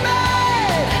he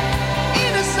made.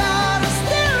 In his heart it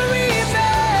still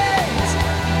remains.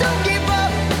 Don't give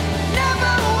up,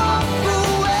 never walk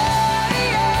away.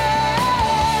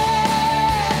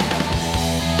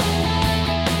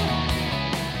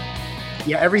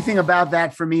 Yeah, everything about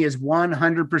that for me is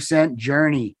 100%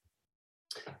 Journey.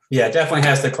 Yeah, it definitely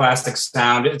has the classic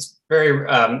sound. It's very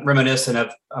reminiscent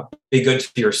of Be Good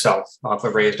to Yourself off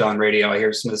of Raised on Radio. I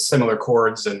hear some of the similar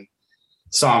chords and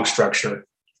song structure.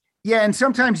 Yeah, and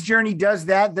sometimes Journey does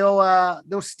that.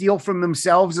 They'll steal from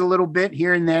themselves a little bit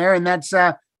here and there, and that's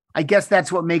I guess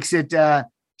that's what makes it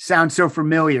sound so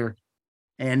familiar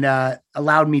and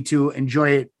allowed me to enjoy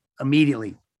it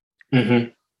immediately.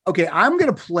 Okay, I'm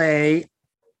gonna play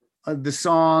the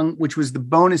song, which was the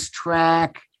bonus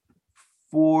track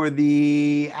for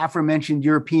the aforementioned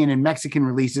European and Mexican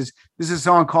releases. This is a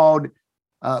song called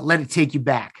Let It Take You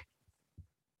Back.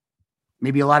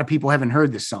 Maybe a lot of people haven't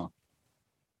heard this song.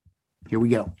 Here we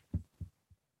go.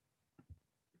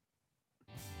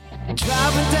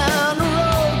 Driving down the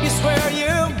road, you swear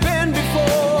you've been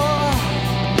before.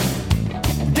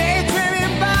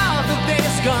 Daydreaming about the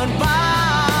days gone by.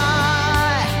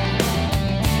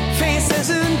 Faces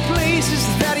and places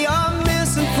that you're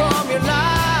missing from your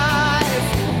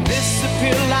life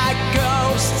disappear like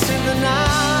ghosts in the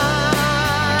night.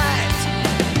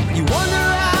 You wonder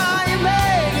how you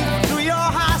made it through your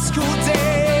high school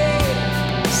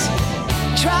days.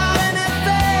 Tried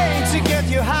anything to get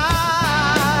you high.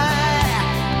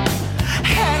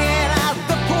 Hanging out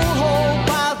the pool hole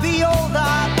by the old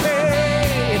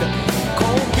arcade.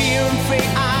 Cold beer and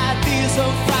fake ideas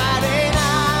on Friday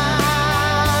night.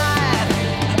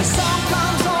 A song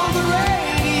comes on the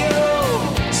radio,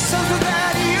 something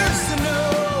that you used to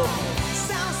know.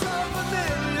 Sounds so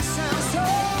familiar, sounds so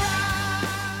right.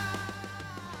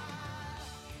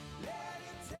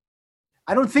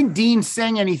 I don't think Dean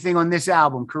sang anything on this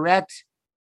album, correct?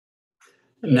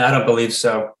 No, I don't believe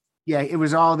so. Yeah, it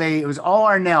was all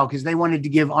Arnell because they wanted to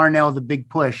give Arnell the big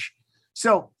push.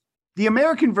 So the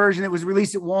American version that was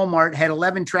released at Walmart had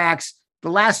 11 tracks. The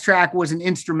last track was an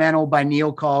instrumental by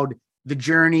Neil called The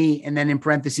Journey, and then in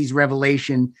parentheses,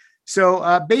 Revelation.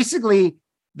 So basically,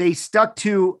 they stuck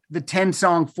to the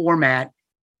 10-song format,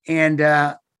 and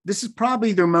this is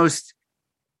probably their most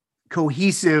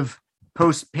cohesive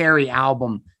post-Perry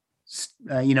album,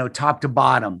 top to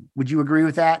bottom. Would you agree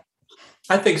with that?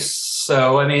 I think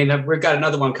so. I mean, we've got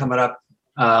another one coming up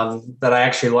that I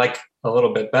actually like a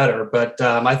little bit better, but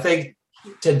I think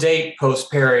to date,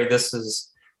 post Perry, this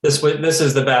is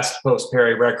the best post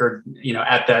Perry record.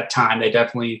 At that time, they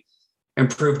definitely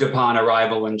improved upon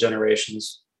Arrival and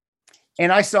Generations.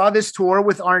 And I saw this tour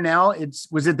with Arnell. It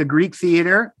was at the Greek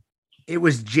Theater. It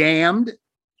was jammed,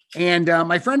 and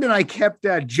my friend and I kept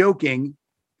joking.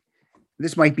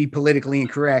 This might be politically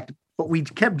incorrect, but we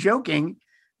kept joking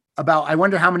about, I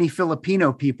wonder how many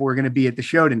Filipino people were going to be at the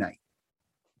show tonight.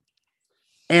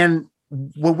 And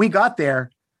when we got there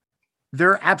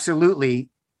absolutely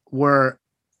were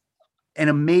an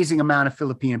amazing amount of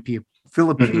Filipino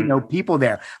people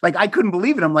there. Like, I couldn't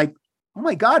believe it. I'm like, oh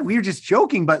my God, we were just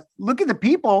joking, but look at the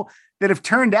people that have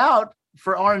turned out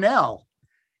for Arnell.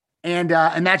 And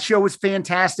that show was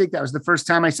fantastic. That was the first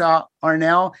time I saw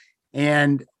Arnell,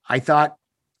 and I thought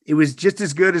it was just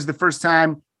as good as the first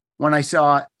time when I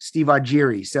saw Steve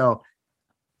Augeri. So,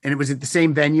 and it was at the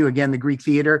same venue, again, the Greek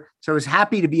Theater. So I was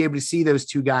happy to be able to see those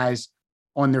two guys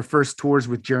on their first tours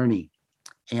with Journey,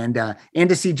 and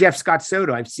to see Jeff Scott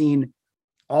Soto. I've seen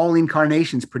all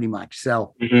incarnations pretty much.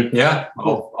 So yeah,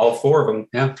 all four of them.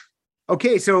 Yeah.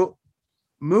 Okay. So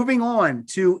moving on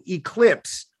to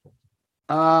Eclipse.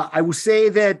 I will say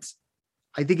that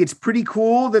I think it's pretty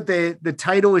cool that the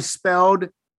title is spelled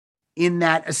in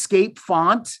that escape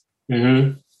font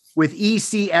with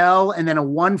ECL, and then a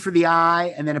 1 for the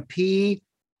I, and then a P,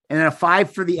 and then a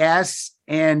 5 for the S,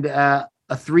 and a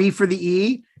 3 for the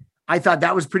E. I thought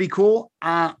that was pretty cool.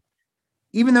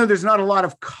 Even though there's not a lot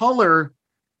of color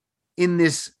in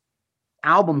this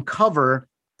album cover,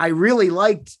 I really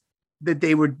liked that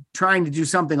they were trying to do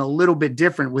something a little bit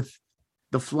different with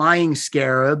the flying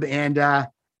scarab. And I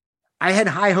had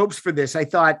high hopes for this. I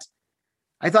thought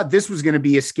this was going to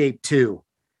be Escape 2.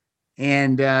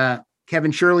 And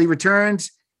Kevin Shirley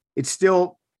returns. It's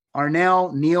still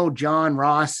Arnell, Neil, John,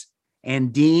 Ross,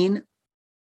 and Dean.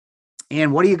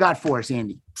 And what do you got for us,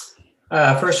 Andy?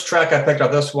 First track I picked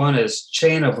up this one is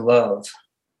Chain of Love.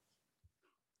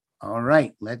 All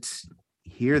right, let's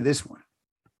hear this one.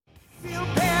 Feel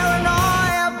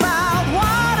paranoid about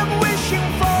what I'm wishing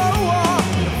for.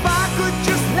 If I could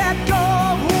just let go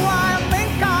of who I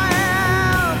think I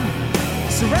am.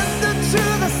 Surrender to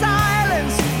the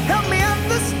silence, help me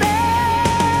understand.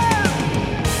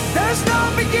 There's no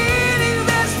beginning,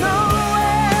 there's no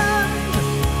end.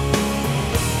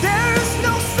 There is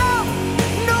no self,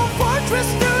 no fortress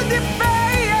to defend.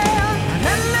 An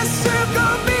endless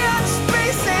circle beyond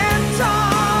space and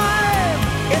time.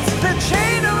 It's the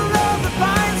chain of love that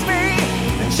binds me.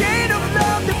 The chain of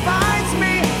love defines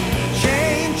me.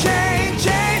 Chain, chain,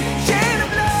 chain, chain of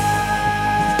love.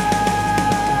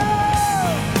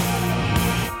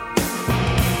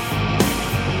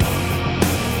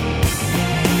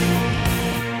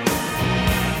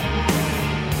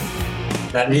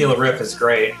 That Neil riff is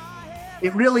great.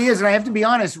 It really is. And I have to be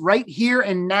honest, right here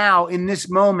and now in this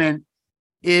moment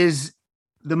is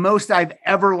the most I've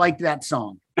ever liked that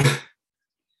song.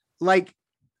 Like,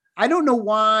 I don't know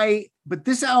why, but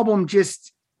this album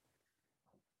just,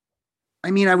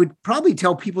 I mean, I would probably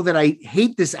tell people that I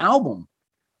hate this album.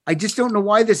 I just don't know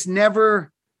why this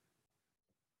never,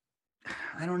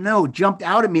 I don't know, jumped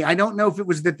out at me. I don't know if it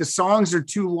was that the songs are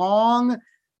too long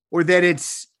or that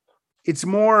it's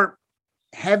more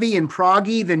heavy and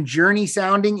proggy than Journey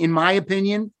sounding, in my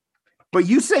opinion. But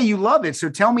you say you love it, so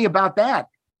tell me about that.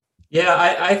 Yeah,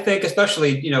 I think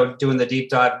especially, doing the deep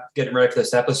dive, getting ready for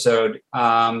this episode,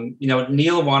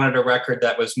 Neil wanted a record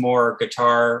that was more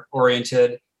guitar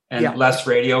oriented and less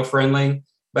radio friendly.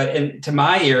 But to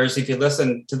my ears, if you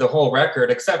listen to the whole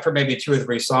record, except for maybe 2 or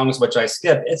 3 songs, which I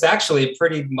skip, it's actually a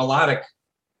pretty melodic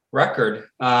record.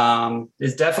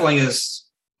 It definitely is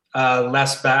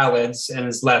less ballads and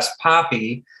is less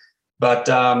poppy. But,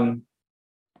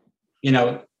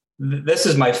 this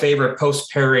is my favorite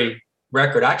post-Perry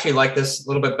record. I actually like this a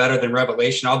little bit better than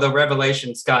Revelation, although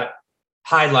Revelation's got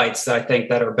highlights that I think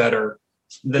that are better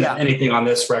than anything on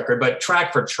this record. But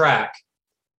track for track,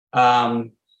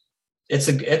 it's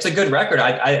a good record.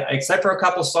 I except for a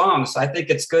couple songs, I think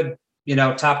it's good,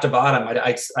 top to bottom.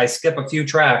 I skip a few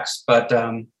tracks, but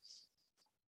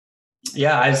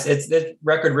this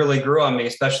record really grew on me,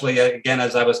 especially again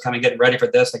as I was kind of getting ready for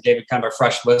this. I gave it kind of a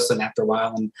fresh listen after a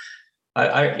while, and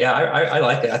I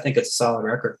like it. I think it's a solid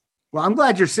record. Well, I'm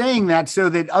glad you're saying that so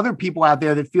that other people out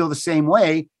there that feel the same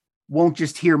way won't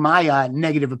just hear my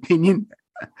negative opinion.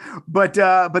 But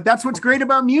that's what's great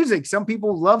about music. Some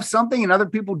people love something and other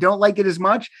people don't like it as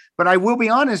much. But I will be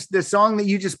honest, the song that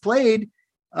you just played,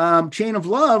 Chain of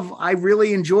Love, I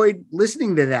really enjoyed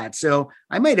listening to that. So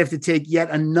I might have to take yet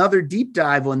another deep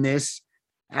dive on this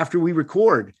after we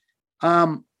record.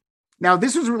 Now,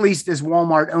 this was released as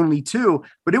Walmart only too,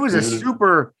 but it was a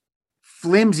super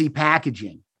flimsy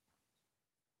packaging.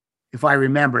 If I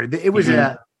remember, it was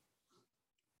like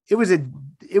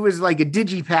a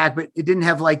digipack, but it didn't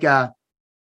have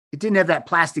that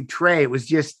plastic tray. It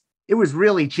was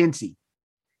really chintzy,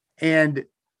 and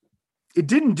it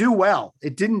didn't do well.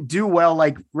 It didn't do well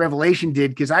like Revelation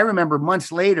did. Cause I remember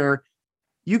months later,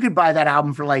 you could buy that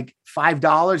album for like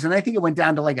 $5. And I think it went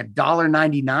down to like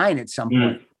 $1.99 at some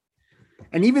point.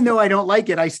 And even though I don't like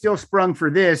it, I still sprung for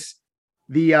this.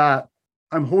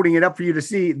 I'm holding it up for you to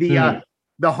see the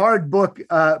hard book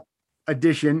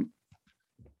edition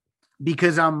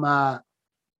because I'm a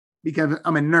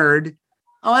nerd.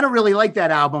 Oh, I don't really like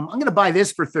that album. I'm going to buy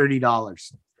this for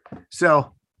 $30.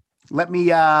 So let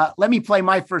me play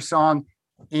my first song,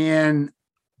 and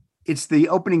it's the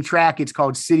opening track. It's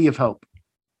called City of Hope.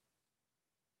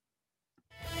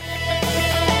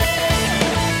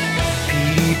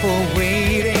 People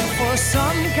waiting for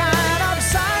some kind of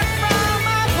sign from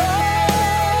above.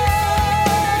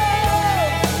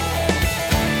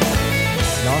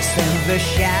 Lost in the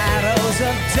shadows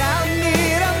of doubt,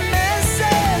 need a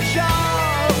message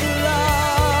of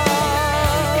love.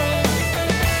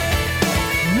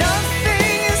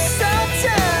 Nothing is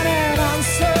certain in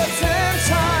uncertain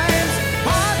times.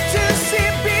 Hard to see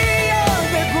beyond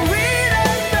the greed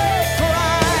and the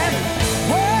crime.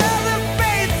 Where the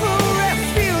faithful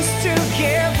refuse to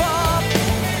give up.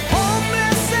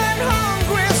 Homeless and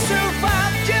hungry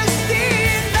survive just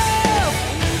enough.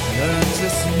 Learn to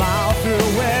smile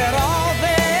through it all.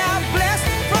 They are blessed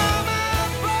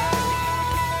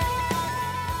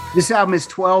This album is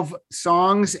 12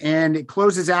 songs and it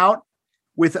closes out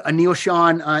with a Neil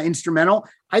Schon instrumental.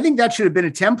 I think that should have been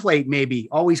a template, maybe.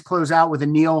 Always close out with a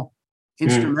Neil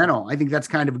instrumental. I think that's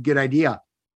kind of a good idea.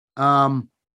 Again,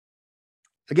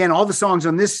 all the songs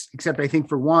on this, except I think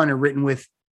for one, are written with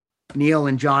Neil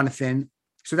and Jonathan.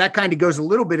 So that kind of goes a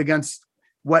little bit against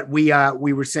what we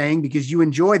were saying, because you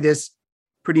enjoy this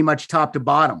pretty much top to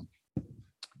bottom.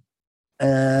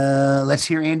 Let's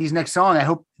hear Andy's next song. I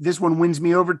hope this one wins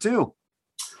me over too.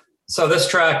 So this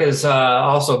track is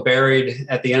also buried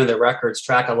at the end of the records,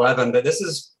 track 11. But this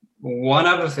is one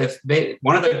of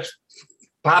the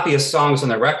poppiest songs on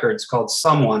the records, called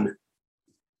 "Someone."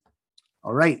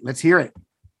 All right, let's hear it.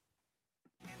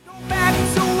 Back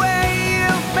to where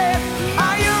you've been.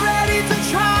 Are you ready to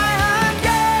try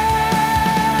again?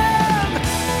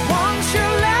 Once you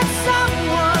let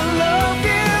someone love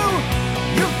you,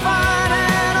 you find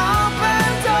an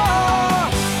open door,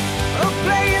 a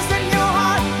place in your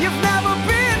heart you've never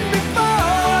been before.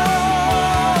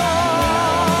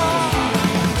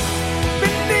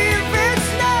 Believe it's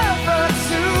never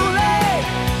too late.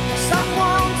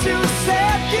 Someone to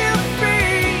set you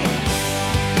free.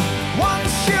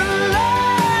 Once you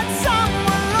let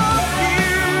someone love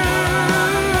you.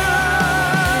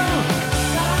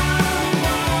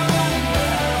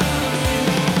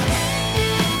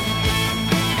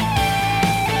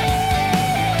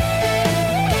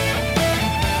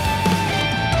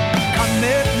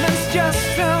 Commitment's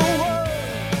just a word.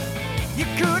 You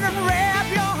couldn't wrap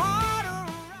your heart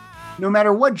around. No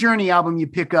matter what Journey album you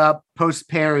pick up post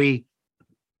Perry,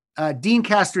 Dean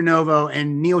Castronovo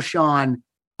and Neil Schon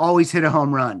always hit a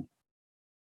home run.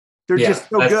 They're just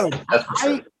so good. That's for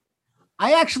sure.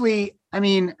 I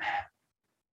mean,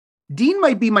 Dean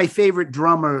might be my favorite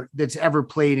drummer that's ever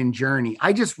played in Journey.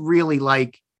 I just really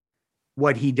like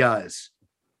what he does.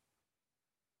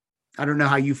 I don't know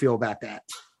how you feel about that.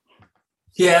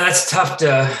 Yeah, that's tough.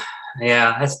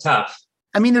 That's tough.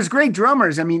 I mean, there's great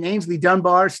drummers. I mean, Ainsley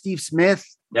Dunbar, Steve Smith,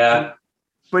 Yeah.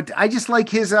 but I just like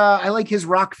his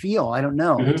rock feel. I don't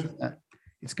know. Mhm.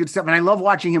 It's good stuff. And I love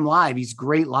watching him live. He's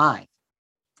great live.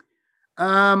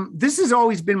 This has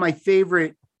always been my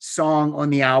favorite song on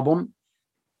the album.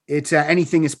 It's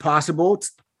Anything Is Possible.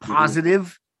 It's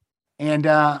positive, and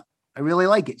I really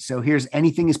like it. So here's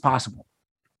Anything Is Possible.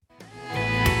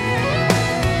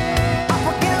 Up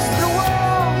against the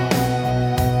wall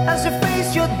as you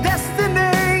face your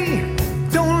destiny.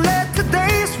 Don't let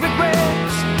today's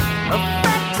regrets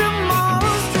affect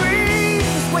tomorrow's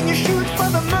dreams. When you shoot for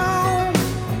the moon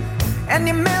and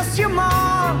you miss your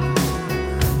mark,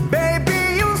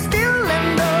 baby, you'll still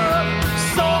end up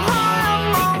so high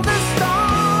among the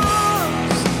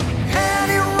stars.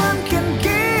 Anyone can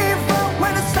give up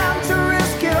when it's time to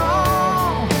risk it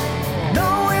all.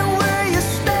 Knowing where you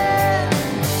stand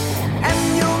and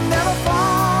you'll never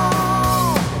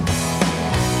fall.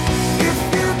 If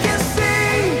you can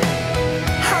see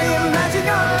how you imagine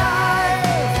your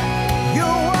life,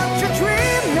 you'll watch your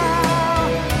dream now.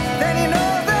 Then you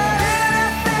know that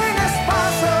anything is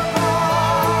possible.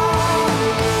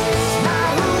 It's not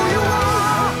who you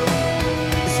are,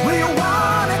 it's where you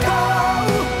wanna go.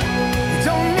 You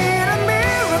don't need a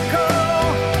miracle.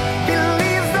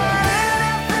 Believe that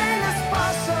anything is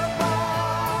possible.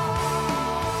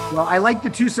 Well, I like the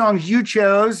two songs you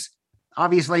chose.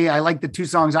 Obviously, I like the two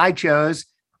songs I chose.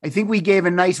 I think we gave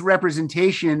a nice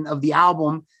representation of the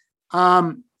album.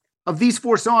 Of these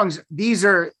four songs, these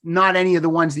are not any of the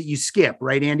ones that you skip,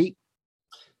 right, Andy?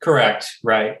 Correct.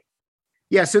 Right.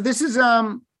 Yeah. So this is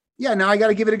now I got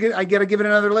to give it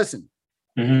another listen.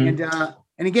 Mhm.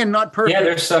 And again, not perfect. Yeah,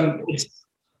 there's some.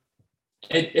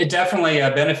 It definitely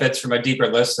benefits from a deeper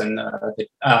listen.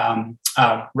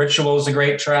 "Ritual" is a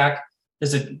great track.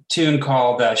 There's a tune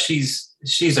called "She's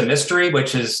a Mystery,"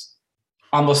 which is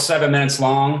almost 7 minutes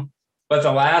long, but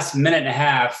the last minute and a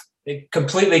half, it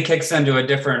completely kicks into a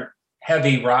different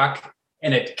heavy rock,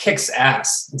 and it kicks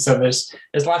ass. And so there's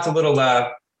lots of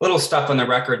little stuff on the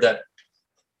record that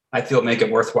I feel make it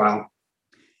worthwhile.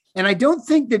 And I don't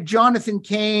think that Jonathan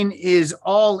Cain is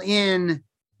all in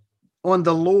on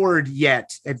the Lord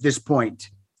yet at this point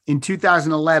in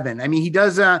 2011. I mean, he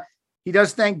does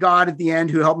thank God at the end,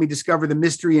 who helped me discover the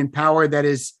mystery and power that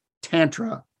is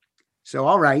Tantra. So,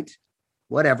 all right,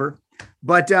 whatever.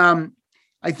 But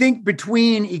I think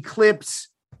between Eclipse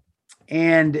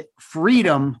and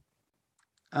Freedom,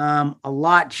 a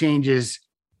lot changes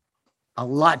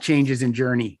in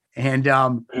Journey. And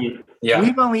Yeah.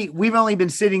 we've only been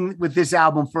sitting with this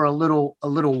album for a little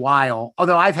while.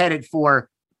 Although I've had it for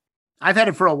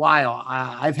a while.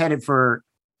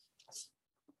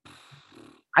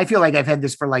 I feel like I've had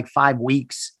this for like 5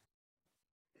 weeks,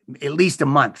 at least a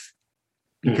month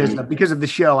because of the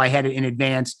show. I had it in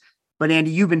advance. But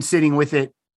Andy, you've been sitting with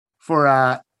it for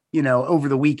over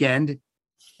the weekend,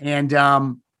 and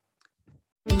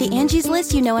The Angie's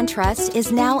List you know and trust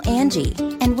is now Angie,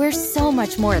 and we're so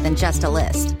much more than just a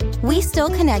list. We still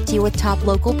connect you with top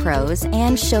local pros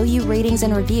and show you ratings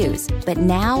and reviews, but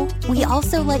now we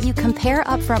also let you compare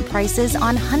upfront prices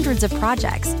on hundreds of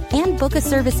projects and book a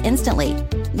service instantly.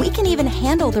 We can even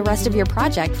handle the rest of your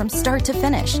project from start to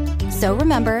finish. So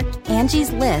remember,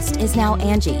 Angie's List is now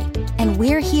Angie, and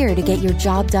we're here to get your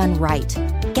job done right.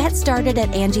 Get started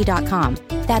at Angie.com.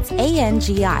 That's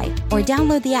ANGI, or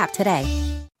download the app today.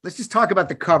 Let's just talk about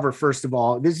the cover first of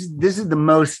all. This is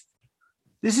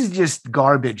just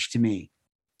garbage to me.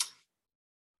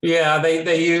 Yeah,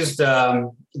 they used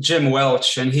Jim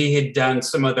Welch, and he had done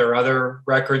some of their other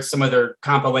records, some of their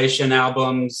compilation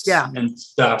albums and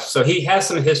stuff. So he has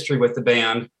some history with the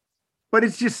band. But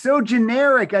it's just so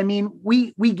generic. I mean,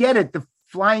 we get it, the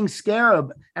Flying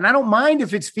Scarab, and I don't mind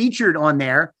if it's featured on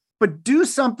there, but do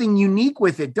something unique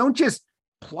with it. Don't just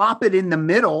plop it in the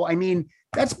middle. I mean,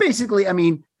 that's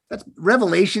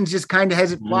Revelations just kind of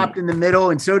has it plopped in the middle,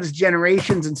 and so does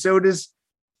Generations, and so does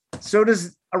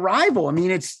Arrival. I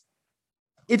mean, it's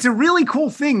a really cool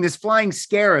thing. This Flying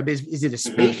Scarab is it a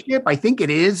spaceship? I think it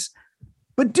is,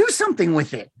 but do something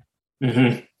with it.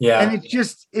 Mm-hmm. Yeah, and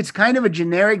it's kind of a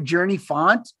generic Journey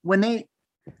font.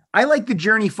 I like the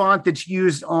Journey font that's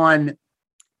used on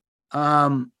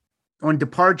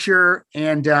Departure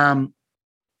and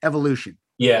Evolution.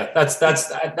 Yeah,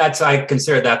 that's I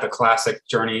consider that the classic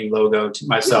Journey logo to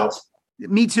myself. Yeah,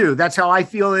 me too. That's how I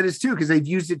feel it is too, because they've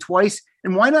used it twice.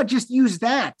 And why not just use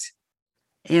that?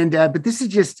 And but this is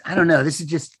just, I don't know. This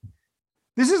is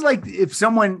like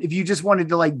if you just wanted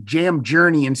to like jam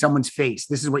Journey in someone's face,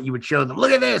 this is what you would show them.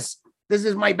 Look at this. This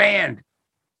is my band.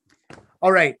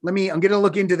 All right, I'm going to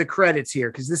look into the credits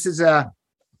here, because this is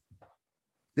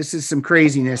some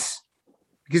craziness,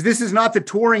 because this is not the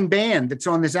touring band that's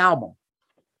on this album.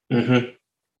 Mm-hmm.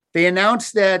 They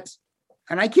announced that,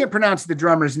 and I can't pronounce the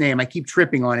drummer's name. I keep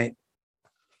tripping on it.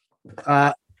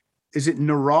 Is it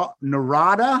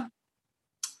Narada?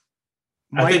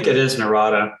 I think it is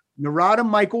Narada. Narada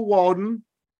Michael Walden.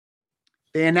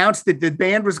 They announced that the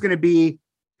band was going to be,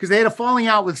 because they had a falling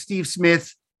out with Steve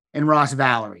Smith and Ross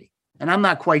Valerie. And I'm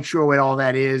not quite sure what all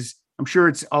that is. I'm sure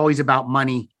it's always about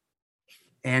money.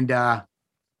 And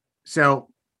so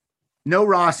no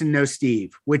Ross and no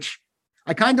Steve, which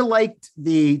I kind of liked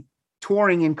the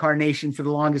touring incarnation for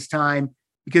the longest time,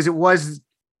 because it was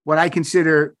what I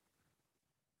consider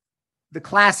the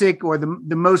classic, or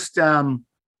the most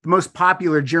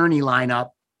popular Journey lineup.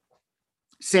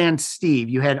 Sans Steve,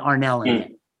 you had Arnell in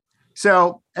it.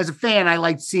 So as a fan, I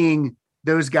liked seeing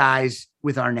those guys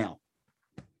with Arnell.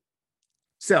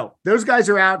 So those guys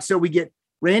are out. So we get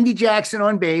Randy Jackson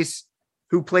on bass,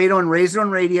 who played on Raised on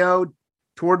Radio,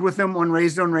 toured with them on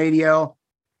Raised on Radio.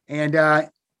 And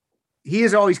he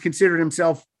has always considered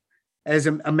himself as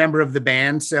a member of the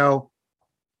band. So,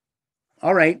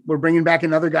 all right, we're bringing back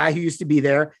another guy who used to be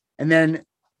there. And then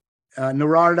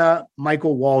Narada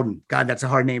Michael Walden. God, that's a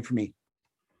hard name for me.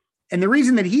 And the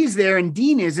reason that he's there and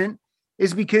Dean isn't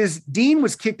is because Dean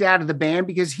was kicked out of the band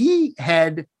because he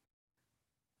had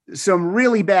some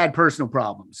really bad personal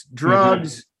problems,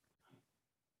 drugs,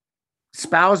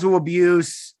 spousal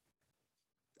abuse,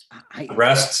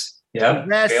 arrests. Yeah.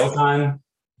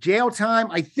 Jail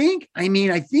time. I think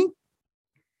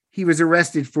he was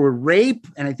arrested for rape.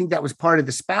 And I think that was part of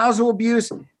the spousal abuse.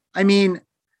 I mean,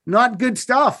 not good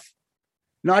stuff.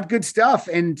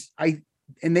 And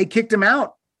they kicked him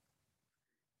out.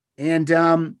 And,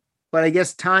 but I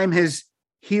guess time has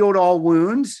healed all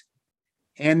wounds,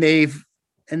 and they've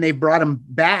brought him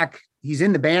back. He's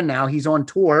in the band now. He's on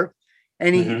tour,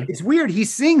 and it's weird. He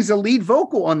sings the lead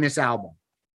vocal on this album.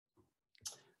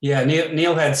 Yeah.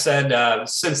 Neil had said,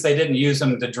 since they didn't use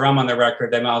him to drum on the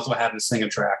record, they might as well have him sing a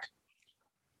track.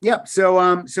 Yep.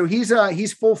 So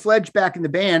he's full-fledged back in the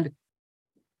band.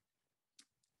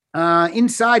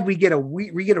 Inside we get a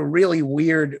really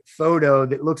weird photo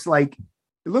that looks like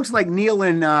Neil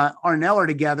and Arnell are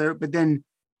together, but then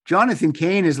Jonathan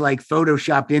Cain is like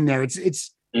photoshopped in there.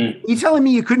 You telling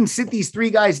me you couldn't sit these three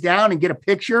guys down and get a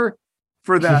picture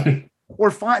for the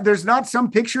there's not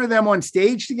some picture of them on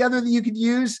stage together that you could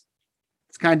use?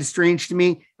 It's kind of strange to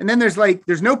me. And then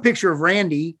there's no picture of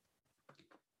Randy,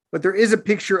 but there is a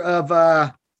picture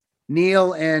of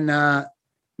Neil and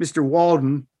Mr.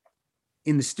 Walden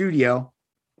in the studio.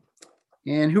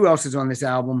 And who else is on this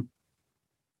album?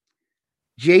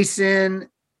 Jason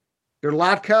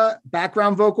Derlatka,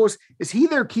 background vocals. Is he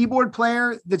their keyboard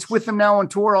player that's with them now on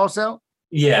tour also?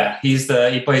 Yeah, he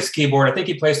plays keyboard. I think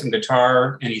he plays some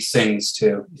guitar and he sings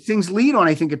too. Sings lead on,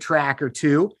 I think, a track or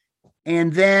two.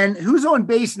 And then who's on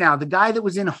bass now? The guy that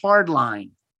was in Hardline.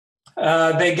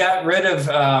 They got rid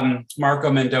of Marco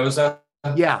Mendoza.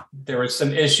 Yeah. There were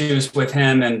some issues with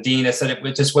him and Dean. I said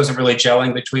it just wasn't really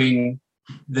gelling between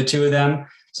the two of them.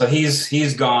 So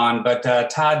he's gone. But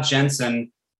Todd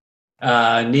Jensen,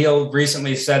 Neil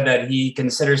recently said that he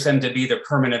considers him to be the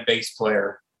permanent bass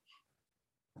player.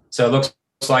 So it looks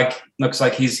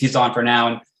like he's on for now.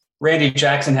 And Randy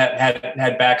Jackson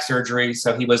had back surgery,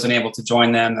 so he wasn't able to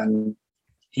join them. And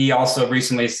he also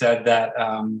recently said that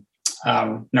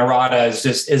Narada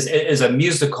is a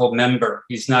musical member.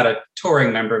 He's not a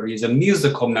touring member. He's a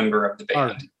musical member of the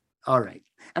band. All right.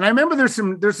 And I remember there's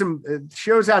some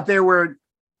shows out there where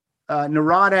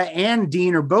Narada and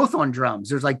Dean are both on drums.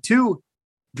 There's like 2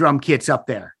 drum kits up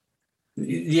there.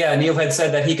 Yeah, Neil had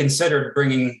said that he considered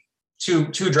bringing two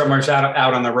drummers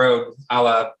out on the road, a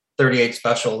la 38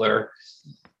 Special or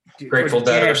Grateful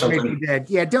Dead or something.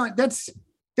 Yeah, don't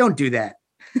do that.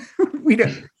 we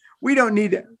don't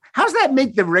need to. How's that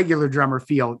make the regular drummer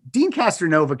feel? Dean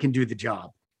Castronova can do the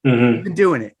job. Mm-hmm. He's been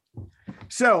doing it.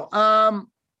 So,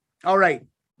 all right.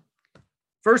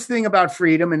 First thing about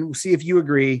Freedom, and we'll see if you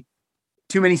agree.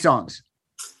 Too many songs.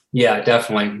 Yeah,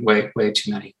 definitely. Way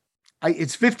too many.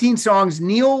 It's 15 songs.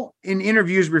 Neil in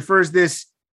interviews refers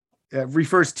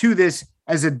to this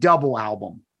as a double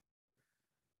album.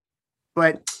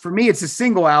 But for me, it's a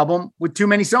single album with too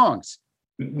many songs.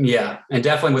 Yeah, and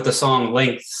definitely with the song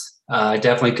lengths,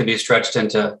 definitely could be stretched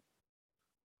into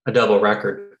a double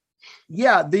record.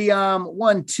 Yeah, the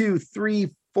 1, 2, 3,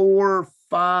 4,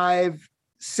 5,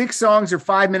 6 songs are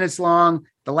 5 minutes long.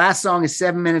 The last song is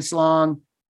 7 minutes long.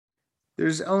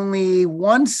 There's only 2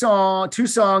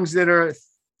 songs that are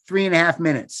 3.5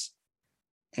 minutes.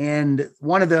 And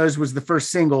one of those was the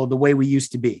first single, The Way We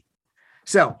Used to Be.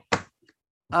 So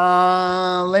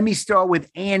let me start with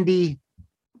Andy.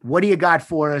 What do you got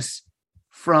for us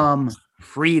from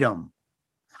Freedom?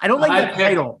 I don't like the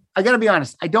title. I got to be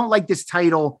honest. I don't like this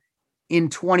title in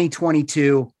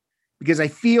 2022 because I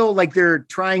feel like they're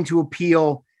trying to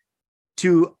appeal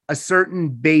to a certain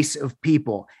base of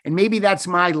people. And maybe that's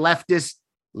my leftist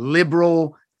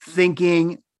liberal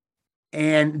thinking.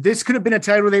 And this could have been a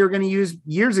title they were going to use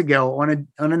years ago on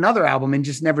another album and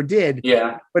just never did.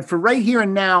 Yeah. But for right here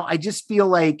and now, I just feel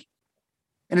like,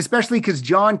 and especially because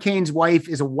John Cain's wife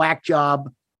is a whack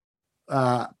job,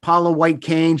 Paula White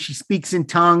Cain, she speaks in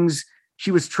tongues.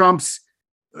 She was Trump's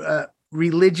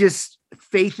religious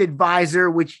faith advisor,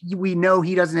 which we know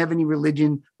he doesn't have any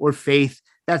religion or faith.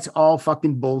 That's all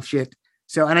fucking bullshit.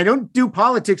 So, and I don't do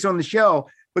politics on the show,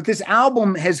 but this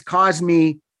album has caused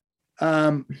me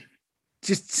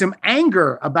just some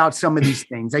anger about some of these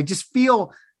things. I just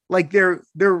feel like they're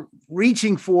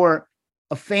reaching for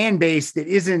a fan base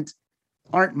that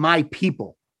aren't my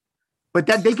people, but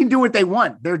that they can do what they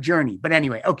want, their journey. But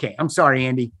anyway, okay. I'm sorry,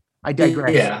 Andy. I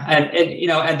digress. Yeah.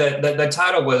 And the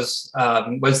title was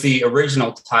the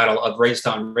original title of Raised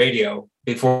on Radio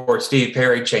before Steve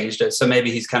Perry changed it. So maybe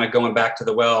he's kind of going back to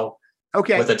the well.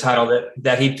 Okay. With a title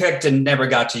that he picked and never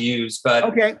got to use.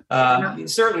 But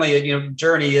certainly,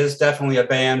 Journey is definitely a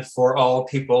band for all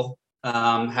people,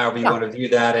 however you want to view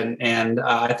that. And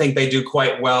I think they do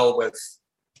quite well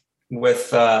with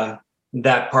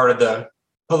that part of the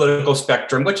political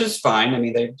spectrum, which is fine. I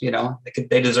mean,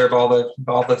 they deserve all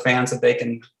the fans that they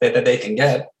can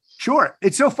get. Sure.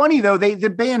 It's so funny though. The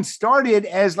band started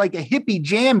as like a hippie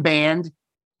jam band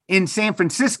in San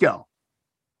Francisco.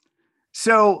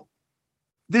 So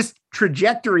this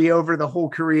trajectory over the whole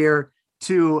career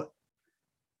to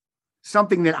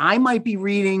something that I might be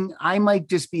reading, I might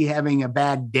just be having a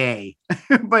bad day,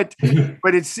 but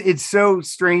it's so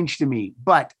strange to me.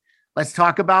 But let's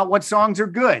talk about what songs are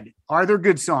good. Are there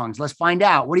good songs? Let's find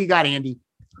out. What do you got, Andy?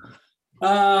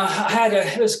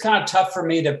 It was kind of tough for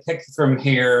me to pick from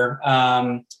here.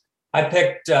 I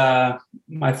picked,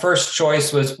 my first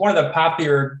choice was one of the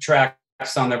popular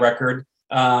tracks on the record.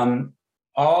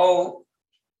 All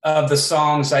of the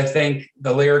songs, I think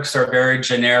the lyrics are very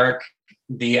generic.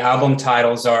 The album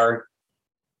titles are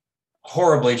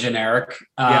horribly generic.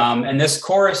 And this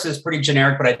chorus is pretty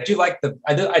generic, but I do like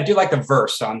the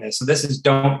verse on this. So this is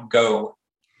Don't Go.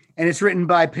 And it's written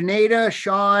by Pineda,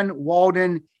 Sean,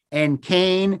 Walden, and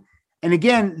Cain. And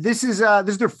again, this is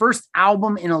their first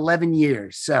album in 11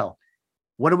 years. So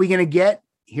what are we going to get?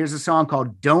 Here's a song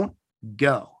called Don't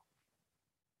Go.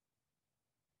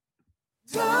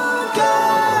 Don't go.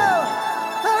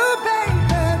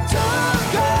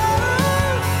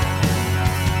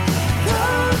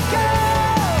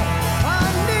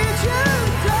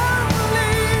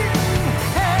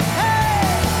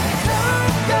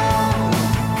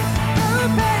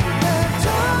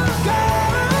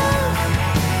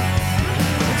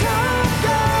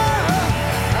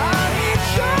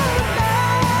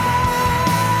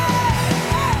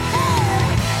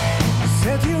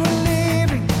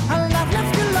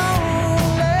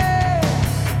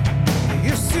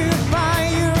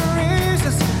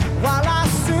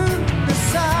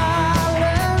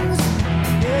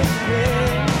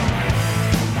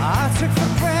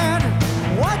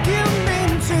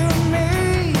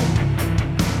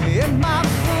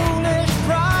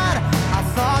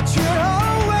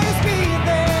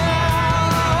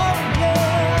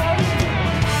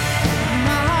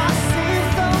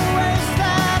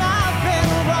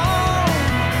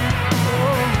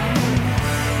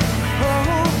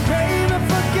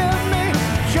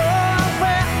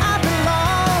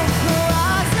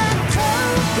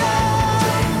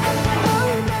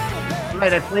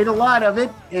 right. I played a lot of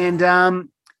it, and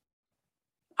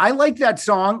I like that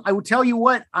song. I will tell you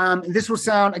what. This will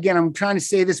sound again. I'm trying to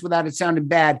say this without it sounding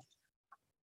bad.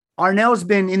 Arnell's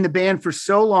been in the band for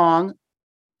so long,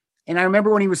 and I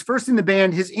remember when he was first in the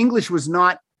band, his English was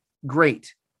not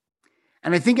great,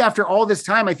 and I think after all this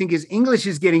time, I think his English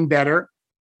is getting better,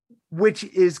 which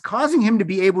is causing him to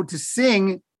be able to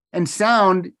sing and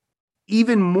sound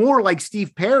even more like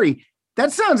Steve Perry.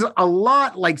 That sounds a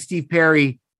lot like Steve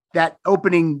Perry, that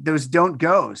opening, those Don't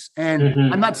Goes.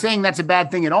 And I'm not saying that's a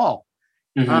bad thing at all.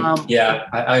 Yeah,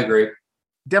 I agree.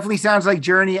 Definitely sounds like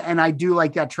Journey, and I do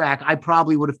like that track. I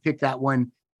probably would have picked that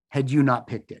one had you not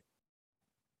picked it.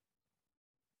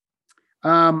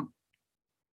 And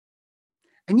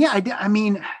yeah, I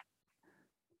mean,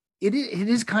 it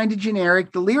is kind of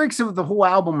generic. The lyrics of the whole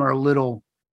album are a little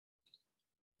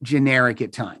generic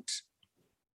at times.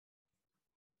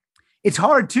 It's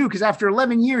hard too, because after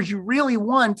 11 years, you really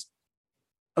want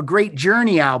a great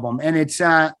Journey album. And it's,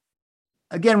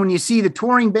 again, when you see the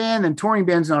touring band, and touring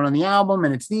band's not on the album,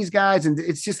 and it's these guys, and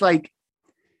it's just like,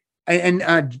 and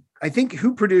I think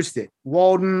who produced it?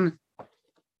 Walden,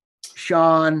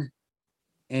 Sean,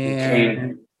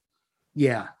 and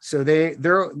yeah. So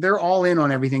they're all in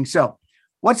on everything. So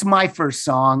what's my first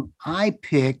song? I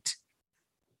picked,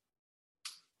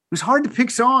 it was hard to pick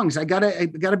songs. I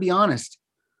gotta be honest.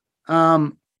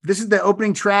 This is the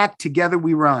opening track, Together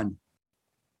We Run.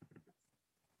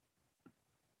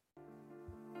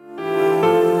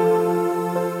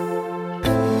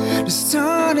 The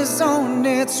sun is on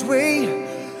its way,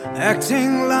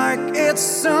 acting like it's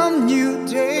some new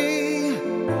day.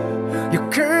 Your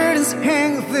curtains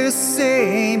hang the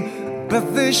same,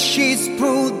 but the sheets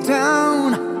pulled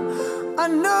down. I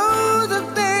know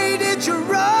that they did you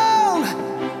wrong,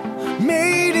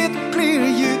 made it clear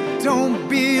you don't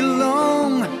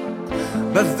belong.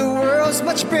 But the world's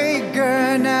much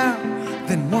bigger now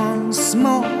than one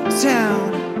small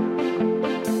town.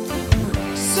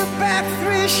 So back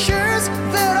 3 shirts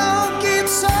that all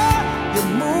guitar, your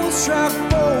moonstruck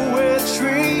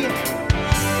poetry,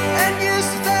 and use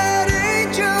that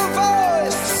angel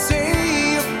voice to say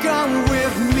you've come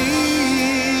with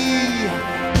me.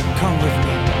 Come with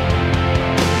me.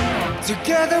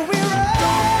 Together we run.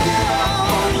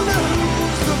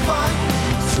 Lose the fight.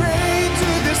 Straight to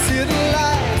the city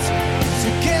lights.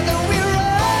 Together we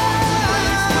run.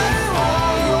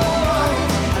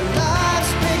 Our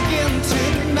lives begin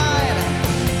tonight.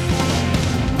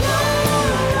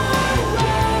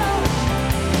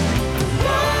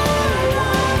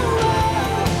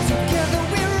 Together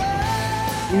we run.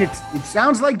 And it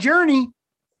sounds like Journey.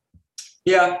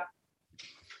 Yeah.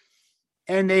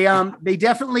 And they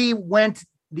definitely went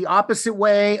the opposite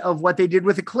way of what they did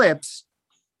with Eclipse.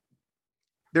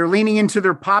 They're leaning into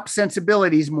their pop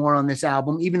sensibilities more on this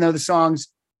album, even though the songs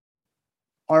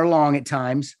are long at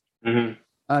times. Do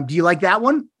you like that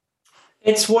one?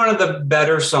 It's one of the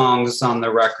better songs on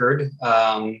the record,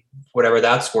 whatever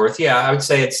that's worth. Yeah, I would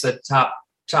say it's the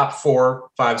top 4,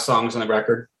 5 songs on the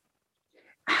record.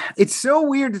 It's so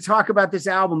weird to talk about this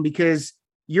album because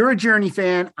you're a Journey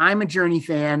fan, I'm a Journey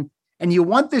fan, and you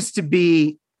want this to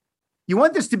be your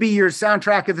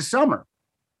soundtrack of the summer.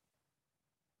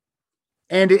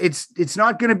 And it's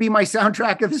not going to be my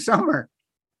soundtrack of the summer.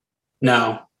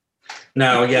 No,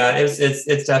 yeah,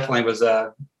 it's definitely was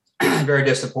very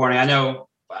disappointing. I know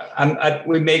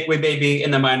we may be in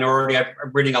the minority. I'm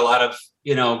reading a lot of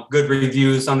good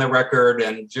reviews on the record,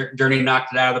 and Journey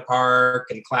knocked it out of the park,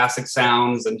 and classic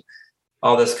sounds, and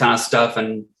all this kind of stuff.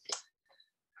 And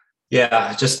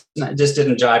yeah, it just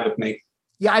didn't jive with me.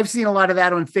 Yeah, I've seen a lot of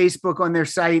that on Facebook, on their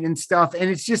site and stuff. And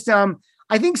it's just,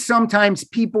 I think sometimes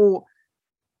people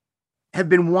have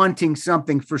been wanting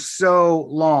something for so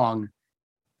long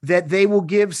that they will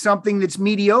give something that's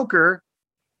mediocre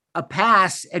a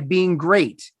pass at being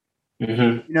great.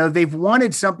 They've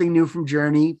wanted something new from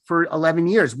Journey for 11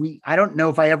 years. I don't know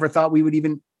if I ever thought we would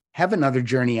even have another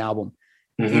Journey album.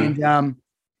 And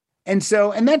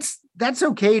that's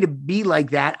okay to be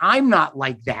like that. I'm not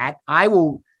like that. I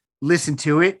will listen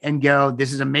to it and go,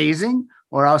 this is amazing.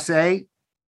 Or I'll say,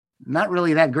 not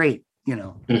really that great,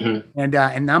 and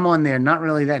I'm on there, not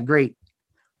really that great,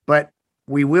 but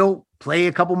we will play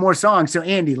a couple more songs. So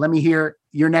Andy, let me hear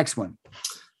your next one.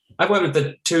 I went with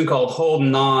the tune called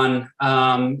Holding On.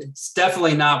 It's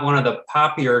definitely not one of the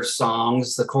poppier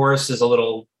songs. The chorus is a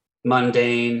little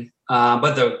mundane,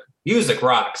 but the music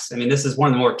rocks. I mean, this is one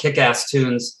of the more kick-ass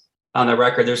tunes on the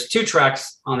record. There's 2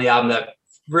 tracks on the album that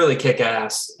really kick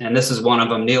ass, and this is one of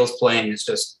them. Neil's playing is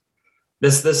just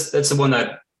this. It's the one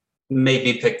that made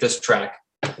me pick this track.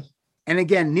 And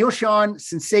again, Neil Schon,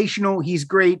 sensational. He's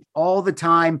great all the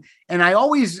time. And I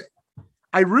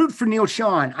root for Neil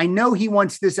Schon. I know he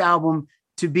wants this album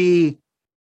to be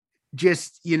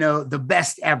just, the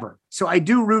best ever. So I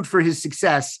do root for his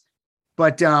success,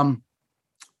 but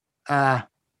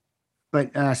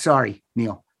sorry,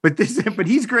 Neil, but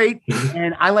he's great.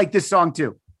 And I like this song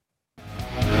too.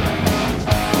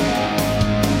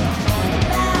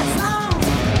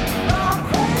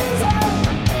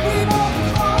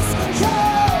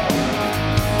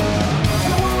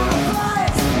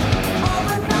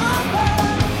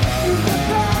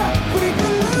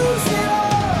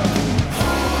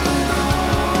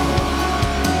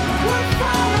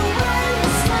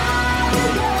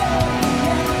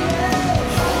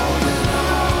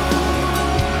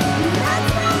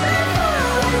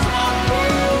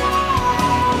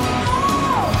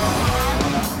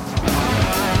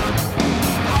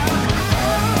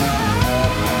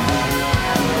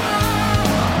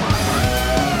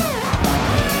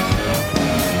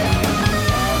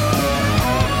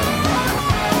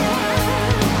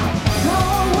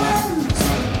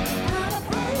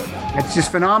 It's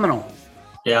just phenomenal.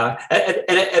 Yeah,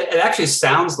 and it actually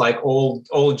sounds like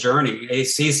old Journey. He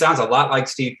sounds a lot like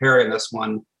Steve Perry in this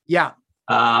one. Yeah,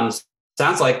 sounds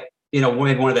like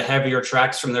one of the heavier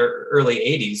tracks from the early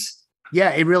 '80s. Yeah,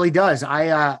 it really does.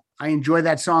 I enjoy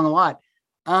that song a lot.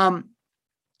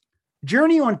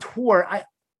 Journey on tour.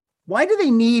 Why do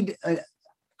they need? I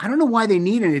don't know why they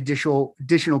need an additional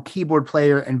keyboard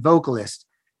player and vocalist.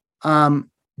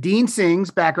 Dean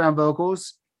sings background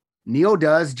vocals. Neil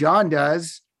does. John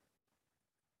does.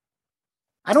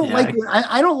 I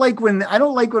don't like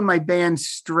when my bands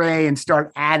stray and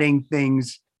start adding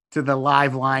things to the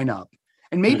live lineup.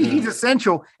 And maybe he's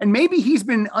essential, and maybe he's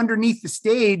been underneath the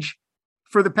stage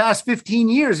for the past 15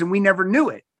 years and we never knew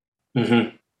it.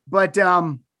 Mm-hmm. But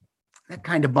that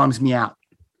kind of bums me out.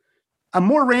 I'm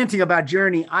more ranting about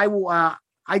Journey. I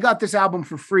got this album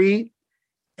for free,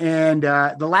 and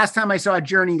the last time I saw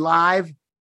Journey live,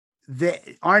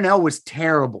 Arnell was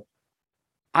terrible.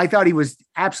 I thought he was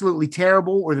absolutely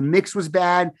terrible, or the mix was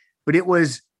bad, but it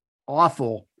was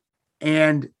awful.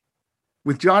 And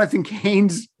with Jonathan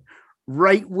Cain's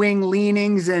right-wing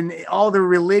leanings and all the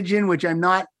religion, which I'm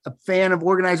not a fan of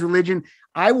organized religion,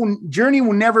 Journey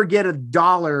will never get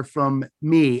 $1 from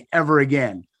me ever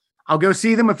again. I'll go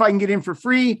see them if I can get in for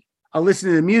free. I'll listen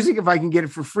to the music if I can get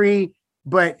it for free.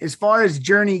 But as far as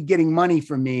Journey getting money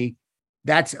from me,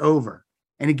 that's over.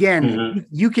 And again,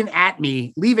 you can at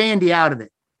me, leave Andy out of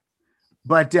it.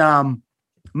 But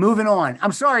moving on.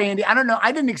 I'm sorry, Andy. I don't know.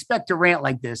 I didn't expect to rant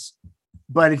like this,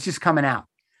 but it's just coming out.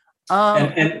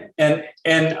 And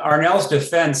Arnell's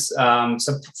defense.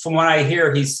 So from what I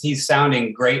hear, he's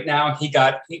sounding great now. He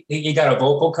got a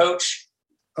vocal coach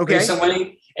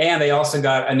recently, and they also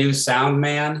got a new sound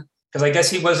man, because I guess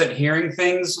he wasn't hearing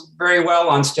things very well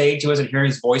on stage. He wasn't hearing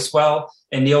his voice well.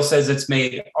 And Neil says it's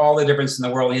made all the difference in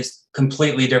the world. He's a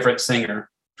completely different singer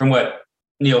from what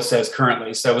Neil says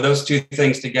currently. So with those two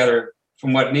things together,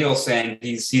 from what Neil's saying,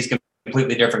 he's a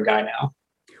completely different guy now.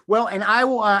 Well, and I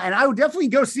will definitely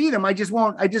go see them. I just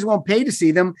won't pay to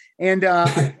see them. And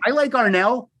I like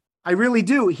Arnell. I really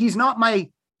do. He's not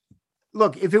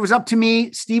look, if it was up to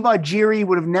me, Steve Augeri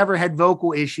would have never had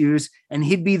vocal issues, and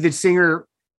he'd be the singer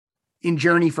in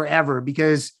Journey forever,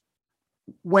 because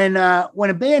when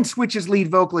a band switches lead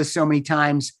vocalists so many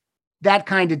times, that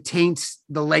kind of taints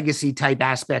the legacy type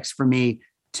aspects for me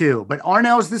too. But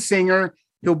Arnell's the singer.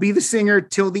 He'll be the singer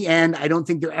till the end. I don't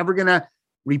think they're ever going to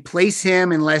replace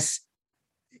him unless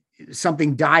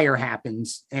something dire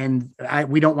happens. And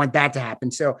we don't want that to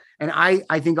happen. So, and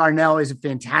I think Arnell is a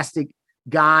fantastic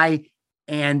guy,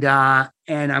 and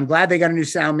I'm glad they got a new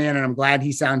sound man, and I'm glad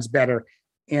he sounds better.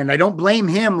 And I don't blame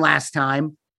him last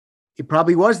time. It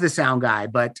probably was the sound guy,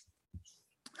 but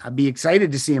I'd be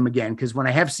excited to see him again, because when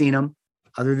I have seen him,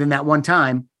 other than that one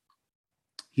time,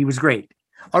 he was great.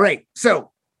 All right.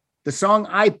 So the song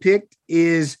I picked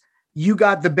is You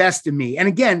Got the Best of Me. And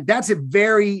again, that's a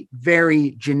very,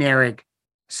 very generic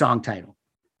song title,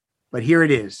 but here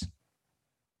it is.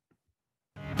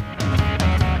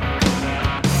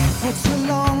 For so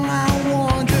long I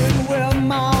wondered where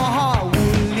my heart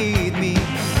would lead me.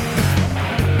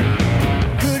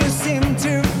 Couldn't seem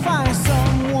to find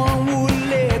someone who would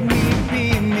let me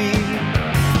be me.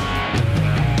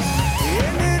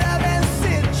 Ended up in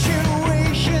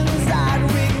situations I'd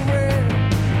regret.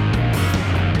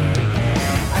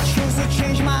 I chose to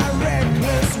change my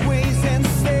reckless ways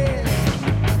instead.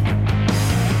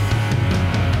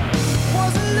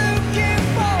 Wasn't looking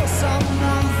for some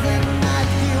nothing that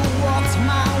you walked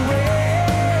my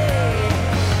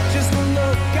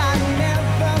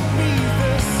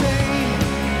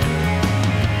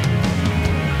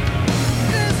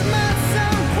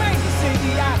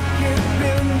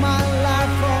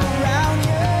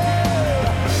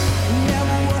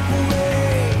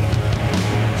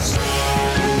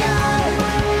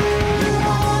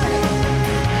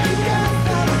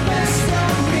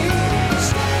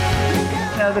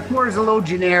Yeah, the core is a little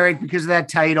generic because of that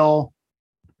title.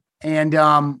 And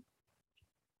I'm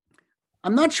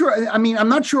not sure. I mean, I'm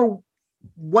not sure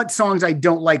what songs I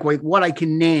don't like what I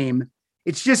can name.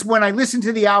 It's just when I listen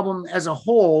to the album as a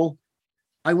whole,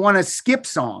 I want to skip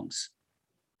songs.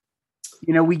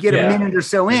 You know, we get a minute or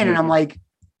so in and I'm like,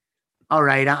 all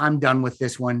right, I'm done with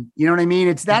this one. You know what I mean?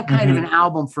 It's that kind of an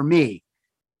album for me.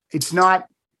 It's not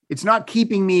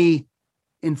keeping me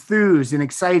enthused and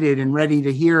excited and ready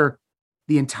to hear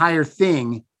the entire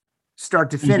thing start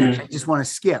to finish. I just want to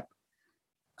skip.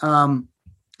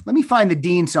 Let me find the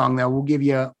Dean song though. We'll give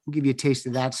you a taste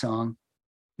of that song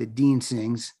that Dean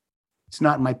sings. It's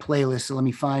not in my playlist, so let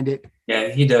me find it. Yeah,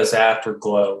 he does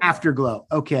Afterglow. Afterglow.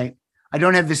 Okay. I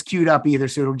don't have this queued up either,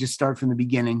 so it'll just start from the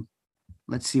beginning.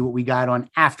 Let's see what we got on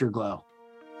Afterglow.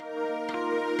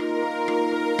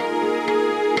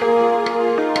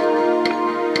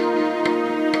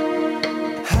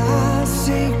 High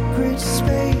sacred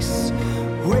space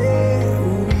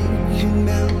where we can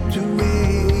melt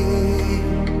away.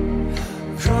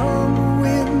 Come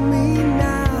with me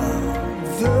now,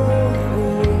 the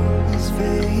world is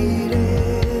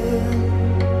fading.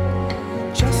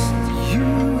 Just you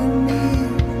and me,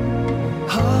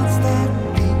 hearts that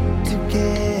beat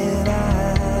together.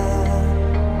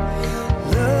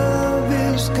 Love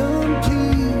is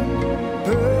complete,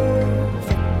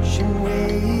 perfection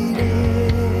waiting.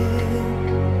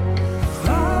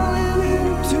 Falling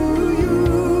into you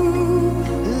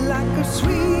like a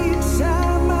sweet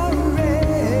summer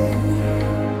rain.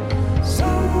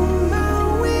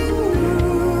 Somehow we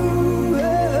knew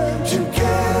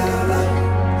together,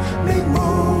 make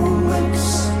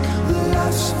moments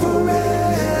last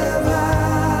forever.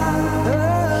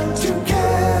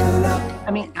 Together. I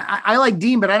mean, I like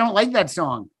Dean, but I don't like that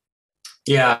song.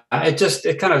 Yeah,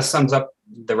 it kind of sums up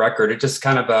the record. It just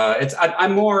kind of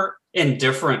I'm more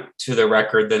indifferent to the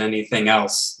record than anything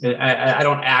else. I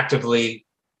don't actively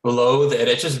loathe it.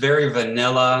 It's just very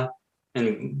vanilla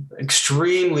and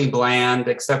extremely bland,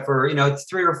 except for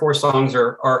 3 or 4 songs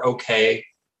are okay.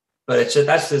 But it's just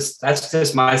that's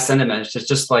just my sentiment. It's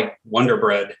just like Wonder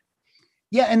Bread.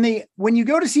 Yeah, and when you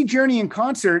go to see Journey in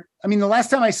concert, I mean, the last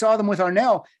time I saw them with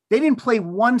Arnell, they didn't play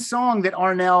one song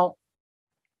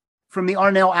from the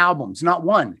Arnell albums, not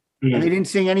one. Mm-hmm. And they didn't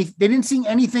sing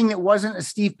anything that wasn't a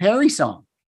Steve Perry song.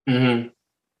 Mm-hmm.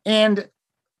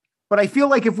 But I feel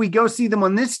like if we go see them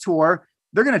on this tour,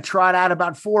 they're going to trot out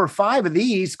about 4 or 5 of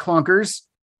these clunkers.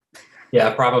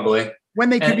 Yeah, probably. When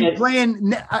they could be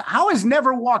playing, how is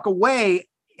Never Walk Away,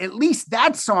 at least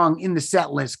that song in the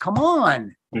set list? Come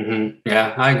on. Mm-hmm.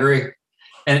 Yeah, I agree.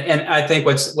 And I think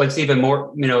what's even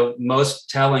more, most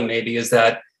telling maybe is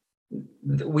that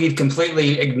we've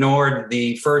completely ignored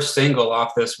the first single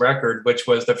off this record, which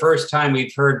was the first time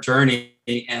we've heard Journey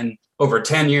in over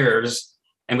 10 years.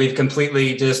 And we've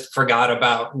completely just forgot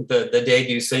about the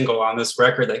debut single on this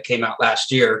record that came out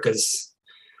last year. Because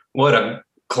what a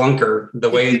clunker the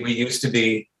way we used to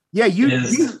be. Yeah, you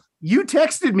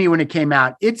texted me when it came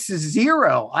out. It's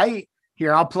 0.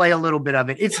 I'll play a little bit of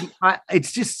it. It's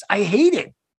just, I hate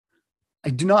it. I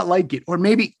do not like it. Or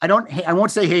maybe I won't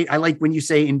say hate. I like when you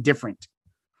say indifferent.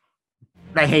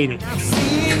 But I hate it.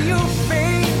 Seeing your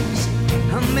face,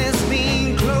 I miss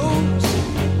being close.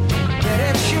 But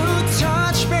if you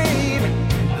touch, babe,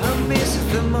 I miss it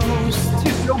the most. It's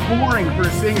just so boring for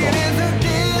a single. And in the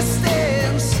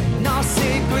distance, no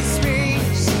sacred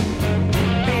space.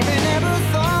 Baby, never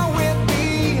thought we'd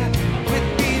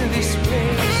be in this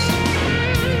place.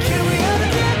 Can we ever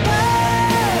get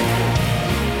back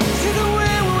to the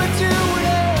way we were doing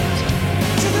it?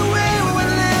 To the way we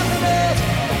were living it?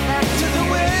 Back to the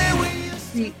way we used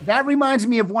to. See, that reminds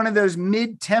me of one of those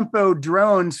mid-tempo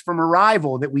drones from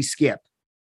Arrival that we skip.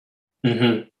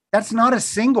 Mm-hmm. That's not a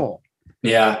single.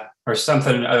 Yeah. Or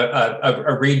something,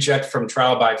 a reject from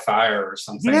Trial by Fire or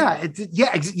something. Yeah.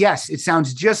 Yes. It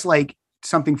sounds just like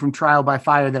something from Trial by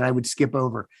Fire that I would skip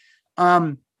over.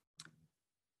 I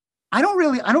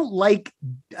don't like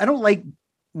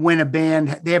when a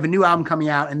band, they have a new album coming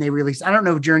out and they release, I don't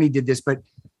know if Journey did this, but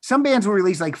some bands will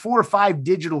release like 4 or 5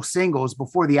 digital singles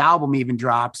before the album even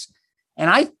drops. And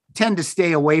I tend to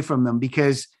stay away from them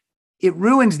because it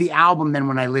ruins the album then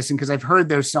when I listen, because I've heard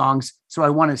those songs, so I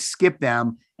want to skip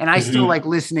them. And I still like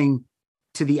listening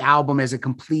to the album as a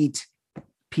complete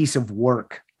piece of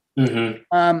work.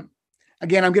 Mm-hmm.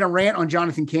 Again, I'm going to rant on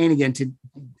Jonathan Cain again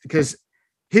because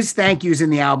his thank yous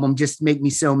in the album just make me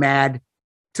so mad.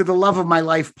 To the love of my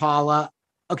life, Paula.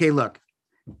 Okay, look,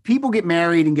 people get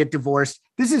married and get divorced.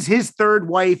 This is his 3rd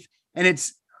wife and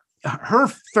it's her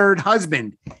 3rd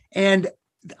husband. And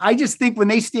I just think when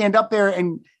they stand up there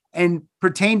and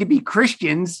pretend to be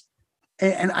Christians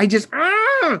and I just,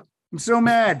 I'm so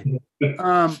mad.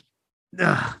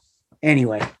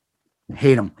 Anyway,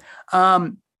 hate them.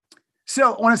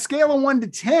 So on a scale of 1 to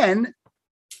 10,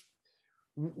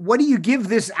 what do you give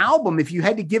this album if you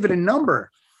had to give it a number?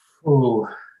 Ooh,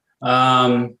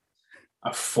 a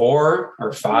 4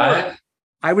 or 5.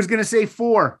 I was going to say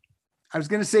 4.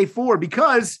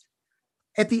 Because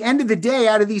at the end of the day,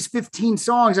 out of these 15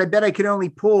 songs, I bet I could only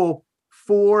pull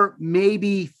 4,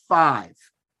 maybe 5.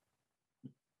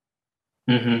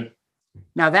 Mm-hmm.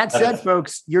 Now that said,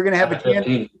 folks, you're going to have a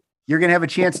chance. You're going to have a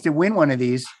chance to win one of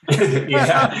these.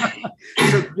 Yeah.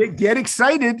 So get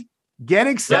excited. Get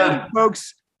excited,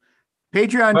 folks.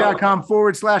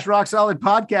 Patreon.com/Rock Solid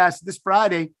Podcast this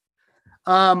Friday.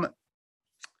 My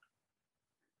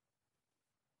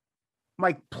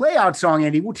playout song,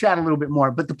 Andy, we'll chat a little bit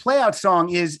more, but the playout song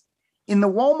is in the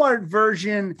Walmart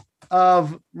version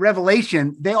of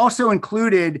Revelation. They also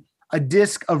included a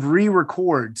disc of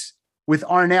re-records with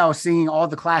Arnell singing all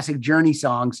the classic Journey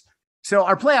songs. So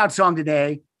our playout song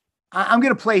today, I'm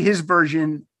going to play his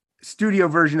version, studio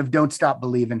version of Don't Stop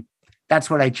Believin'. That's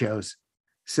what I chose.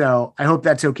 So I hope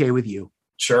that's okay with you.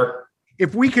 Sure.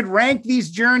 If we could rank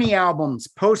these Journey albums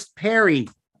post Perry,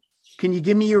 can you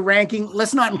give me your ranking?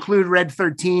 Let's not include Red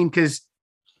 13 because,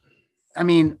 I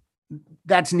mean,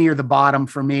 that's near the bottom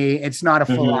for me. It's not a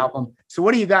full album. So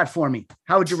what do you got for me?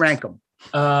 How would you rank them?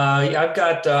 I've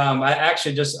got, I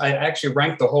actually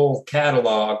ranked the whole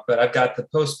catalog, but I've got the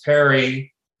post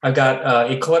Perry. I've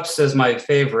got Eclipse as my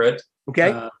favorite.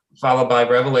 Okay. Followed by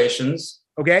Revelations.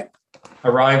 Okay.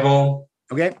 Arrival.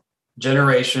 Okay.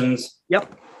 Generations.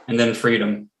 Yep. And then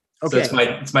Freedom. Okay. So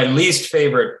it's my least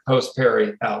favorite post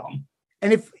Perry album.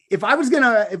 And if I was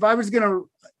gonna,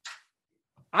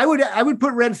 I would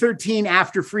put Red 13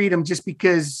 after Freedom just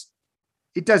because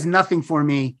it does nothing for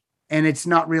me and it's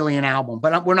not really an album,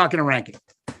 but we're not going to rank it.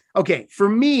 Okay. For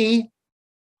me,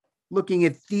 looking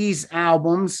at these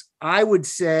albums, I would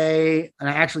say, and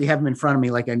I actually have them in front of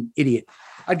me like an idiot.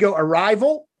 I'd go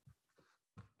Arrival,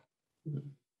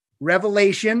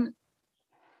 Revelation,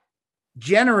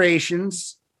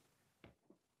 Generations,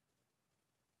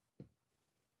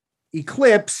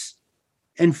 Eclipse,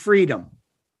 and Freedom.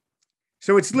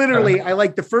 So it's literally, I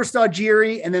like the first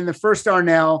Augeri and then the first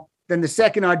Arnell, then the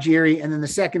second Augeri and then the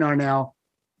second Arnell,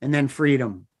 and then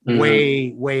Freedom.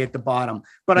 Way at the bottom.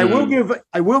 But I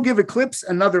will give Eclipse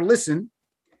another listen.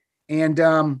 And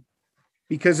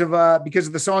because of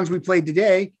the songs we played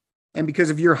today and because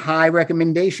of your high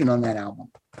recommendation on that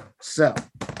album. So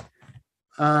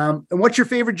and what's your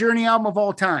favorite Journey album of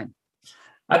all time?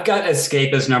 I've got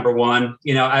Escape as number 1.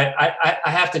 You know, I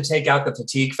have to take out the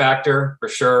fatigue factor for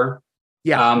sure.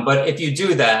 Yeah. But if you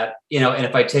do that, you know, and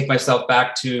if I take myself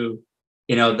back to,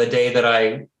 you know, the day that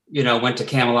I, you know, went to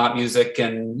Camelot Music,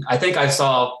 and I think I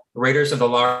saw Raiders of the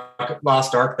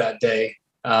Lost Ark that day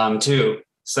too.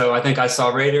 So I think I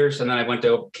saw Raiders, and then I went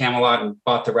to Camelot and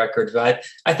bought the record.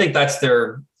 I think that's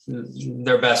their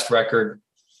best record.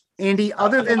 Andy,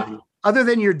 other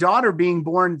than your daughter being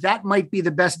born, that might be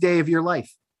the best day of your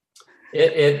life.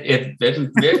 It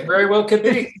very well could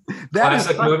be.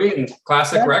 Classic movie and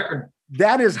classic record.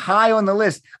 That is high on the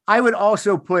list. I would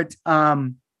also put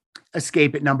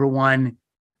Escape at number 1.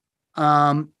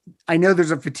 I know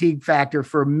there's a fatigue factor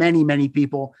for many, many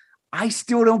people. I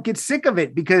still don't get sick of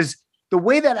it because the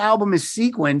way that album is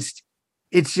sequenced,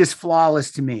 it's just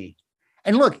flawless to me.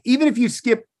 And look, even if you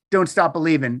skip Don't Stop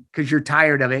Believin' because you're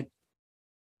tired of it,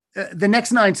 the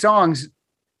next 9 songs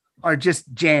are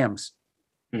just jams.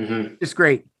 It's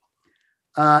great.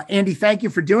 Andy, thank you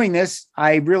for doing this.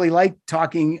 I really like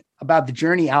talking about the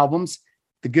Journey albums,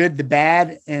 the good, the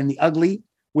bad, and the ugly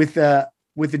with the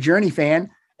Journey fan.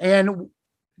 And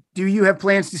do you have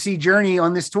plans to see Journey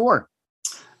on this tour?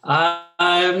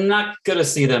 I'm not going to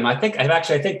see them. I think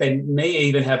they may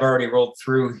even have already rolled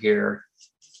through here.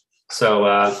 So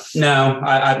no,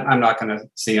 I'm not going to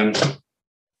see them.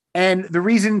 And the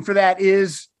reason for that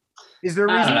is there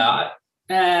a reason? I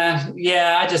don't know.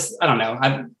 Yeah, I don't know.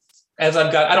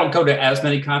 I don't go to as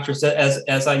many concerts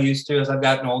as I used to as I've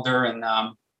gotten older. And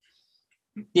I've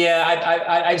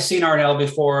seen Arnell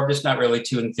before. I'm just not really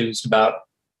too enthused about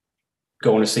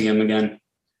going to see him again.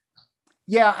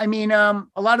 Yeah, I mean, a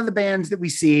lot of the bands that we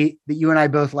see that you and I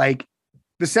both like,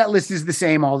 the set list is the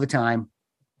same all the time.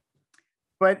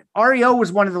 But REO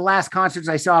was one of the last concerts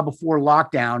I saw before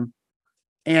lockdown,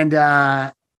 and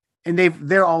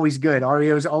they're always good.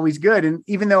 REO is always good, and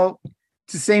even though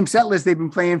it's the same set list they've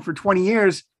been playing for 20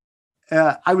 years,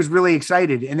 I was really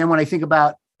excited. And then when I think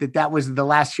about that was the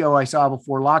last show I saw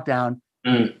before lockdown,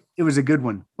 it was a good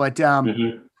one. But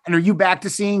and are you back to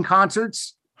seeing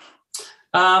concerts?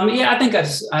 Yeah, I think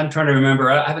I'm trying to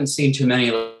remember. I haven't seen too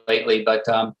many lately, but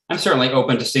I'm certainly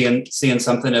open to seeing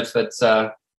something if it's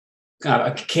kind of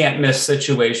a can't miss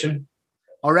situation.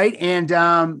 All right. And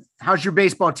how's your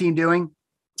baseball team doing?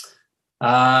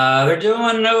 They're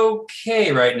doing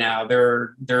okay right now.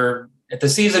 They're if the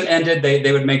season ended,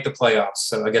 they would make the playoffs.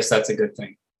 So I guess that's a good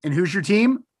thing. And who's your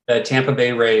team? The Tampa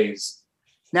Bay Rays.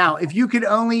 Now, if you could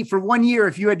only for 1 year,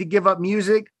 if you had to give up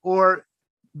music or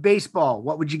baseball,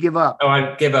 what would you give up? Oh,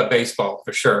 I'd give up baseball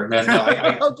for sure. No,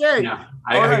 Okay. No,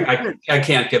 I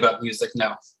can't give up music.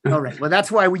 No. All right. Well, that's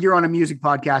why you're on a music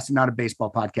podcast and not a baseball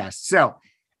podcast. So,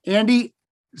 Andy,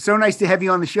 so nice to have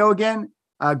you on the show again.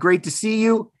 Great to see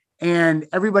you. And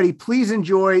everybody, please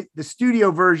enjoy the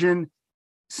studio version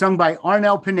sung by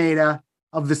Arnel Pineda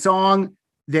of the song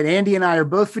that Andy and I are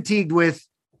both fatigued with,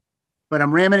 but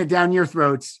I'm ramming it down your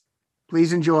throats.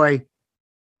 Please enjoy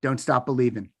Don't Stop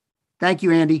Believing. Thank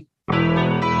you, Andy.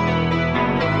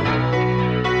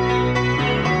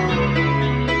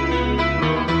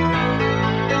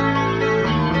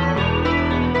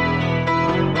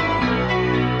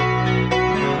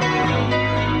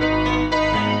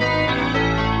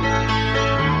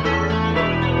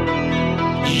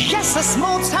 Yes, a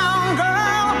small town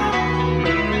girl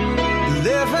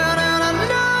living in a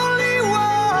lonely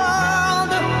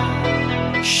world.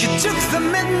 She took the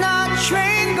midnight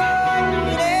train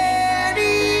going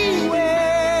anywhere.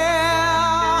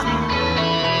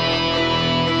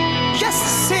 Yes, a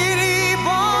city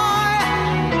boy,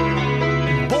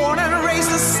 born and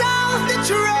raised in South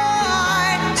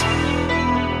Detroit.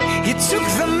 He took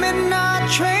the midnight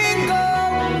train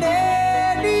going anywhere.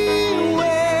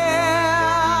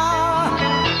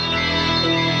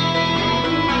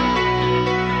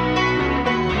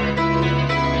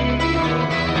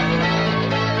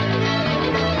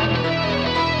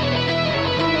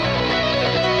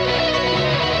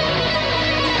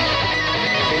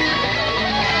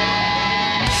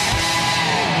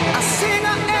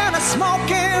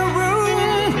 Smoking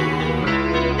room,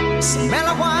 smell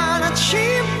of wine and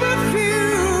cheap perfume.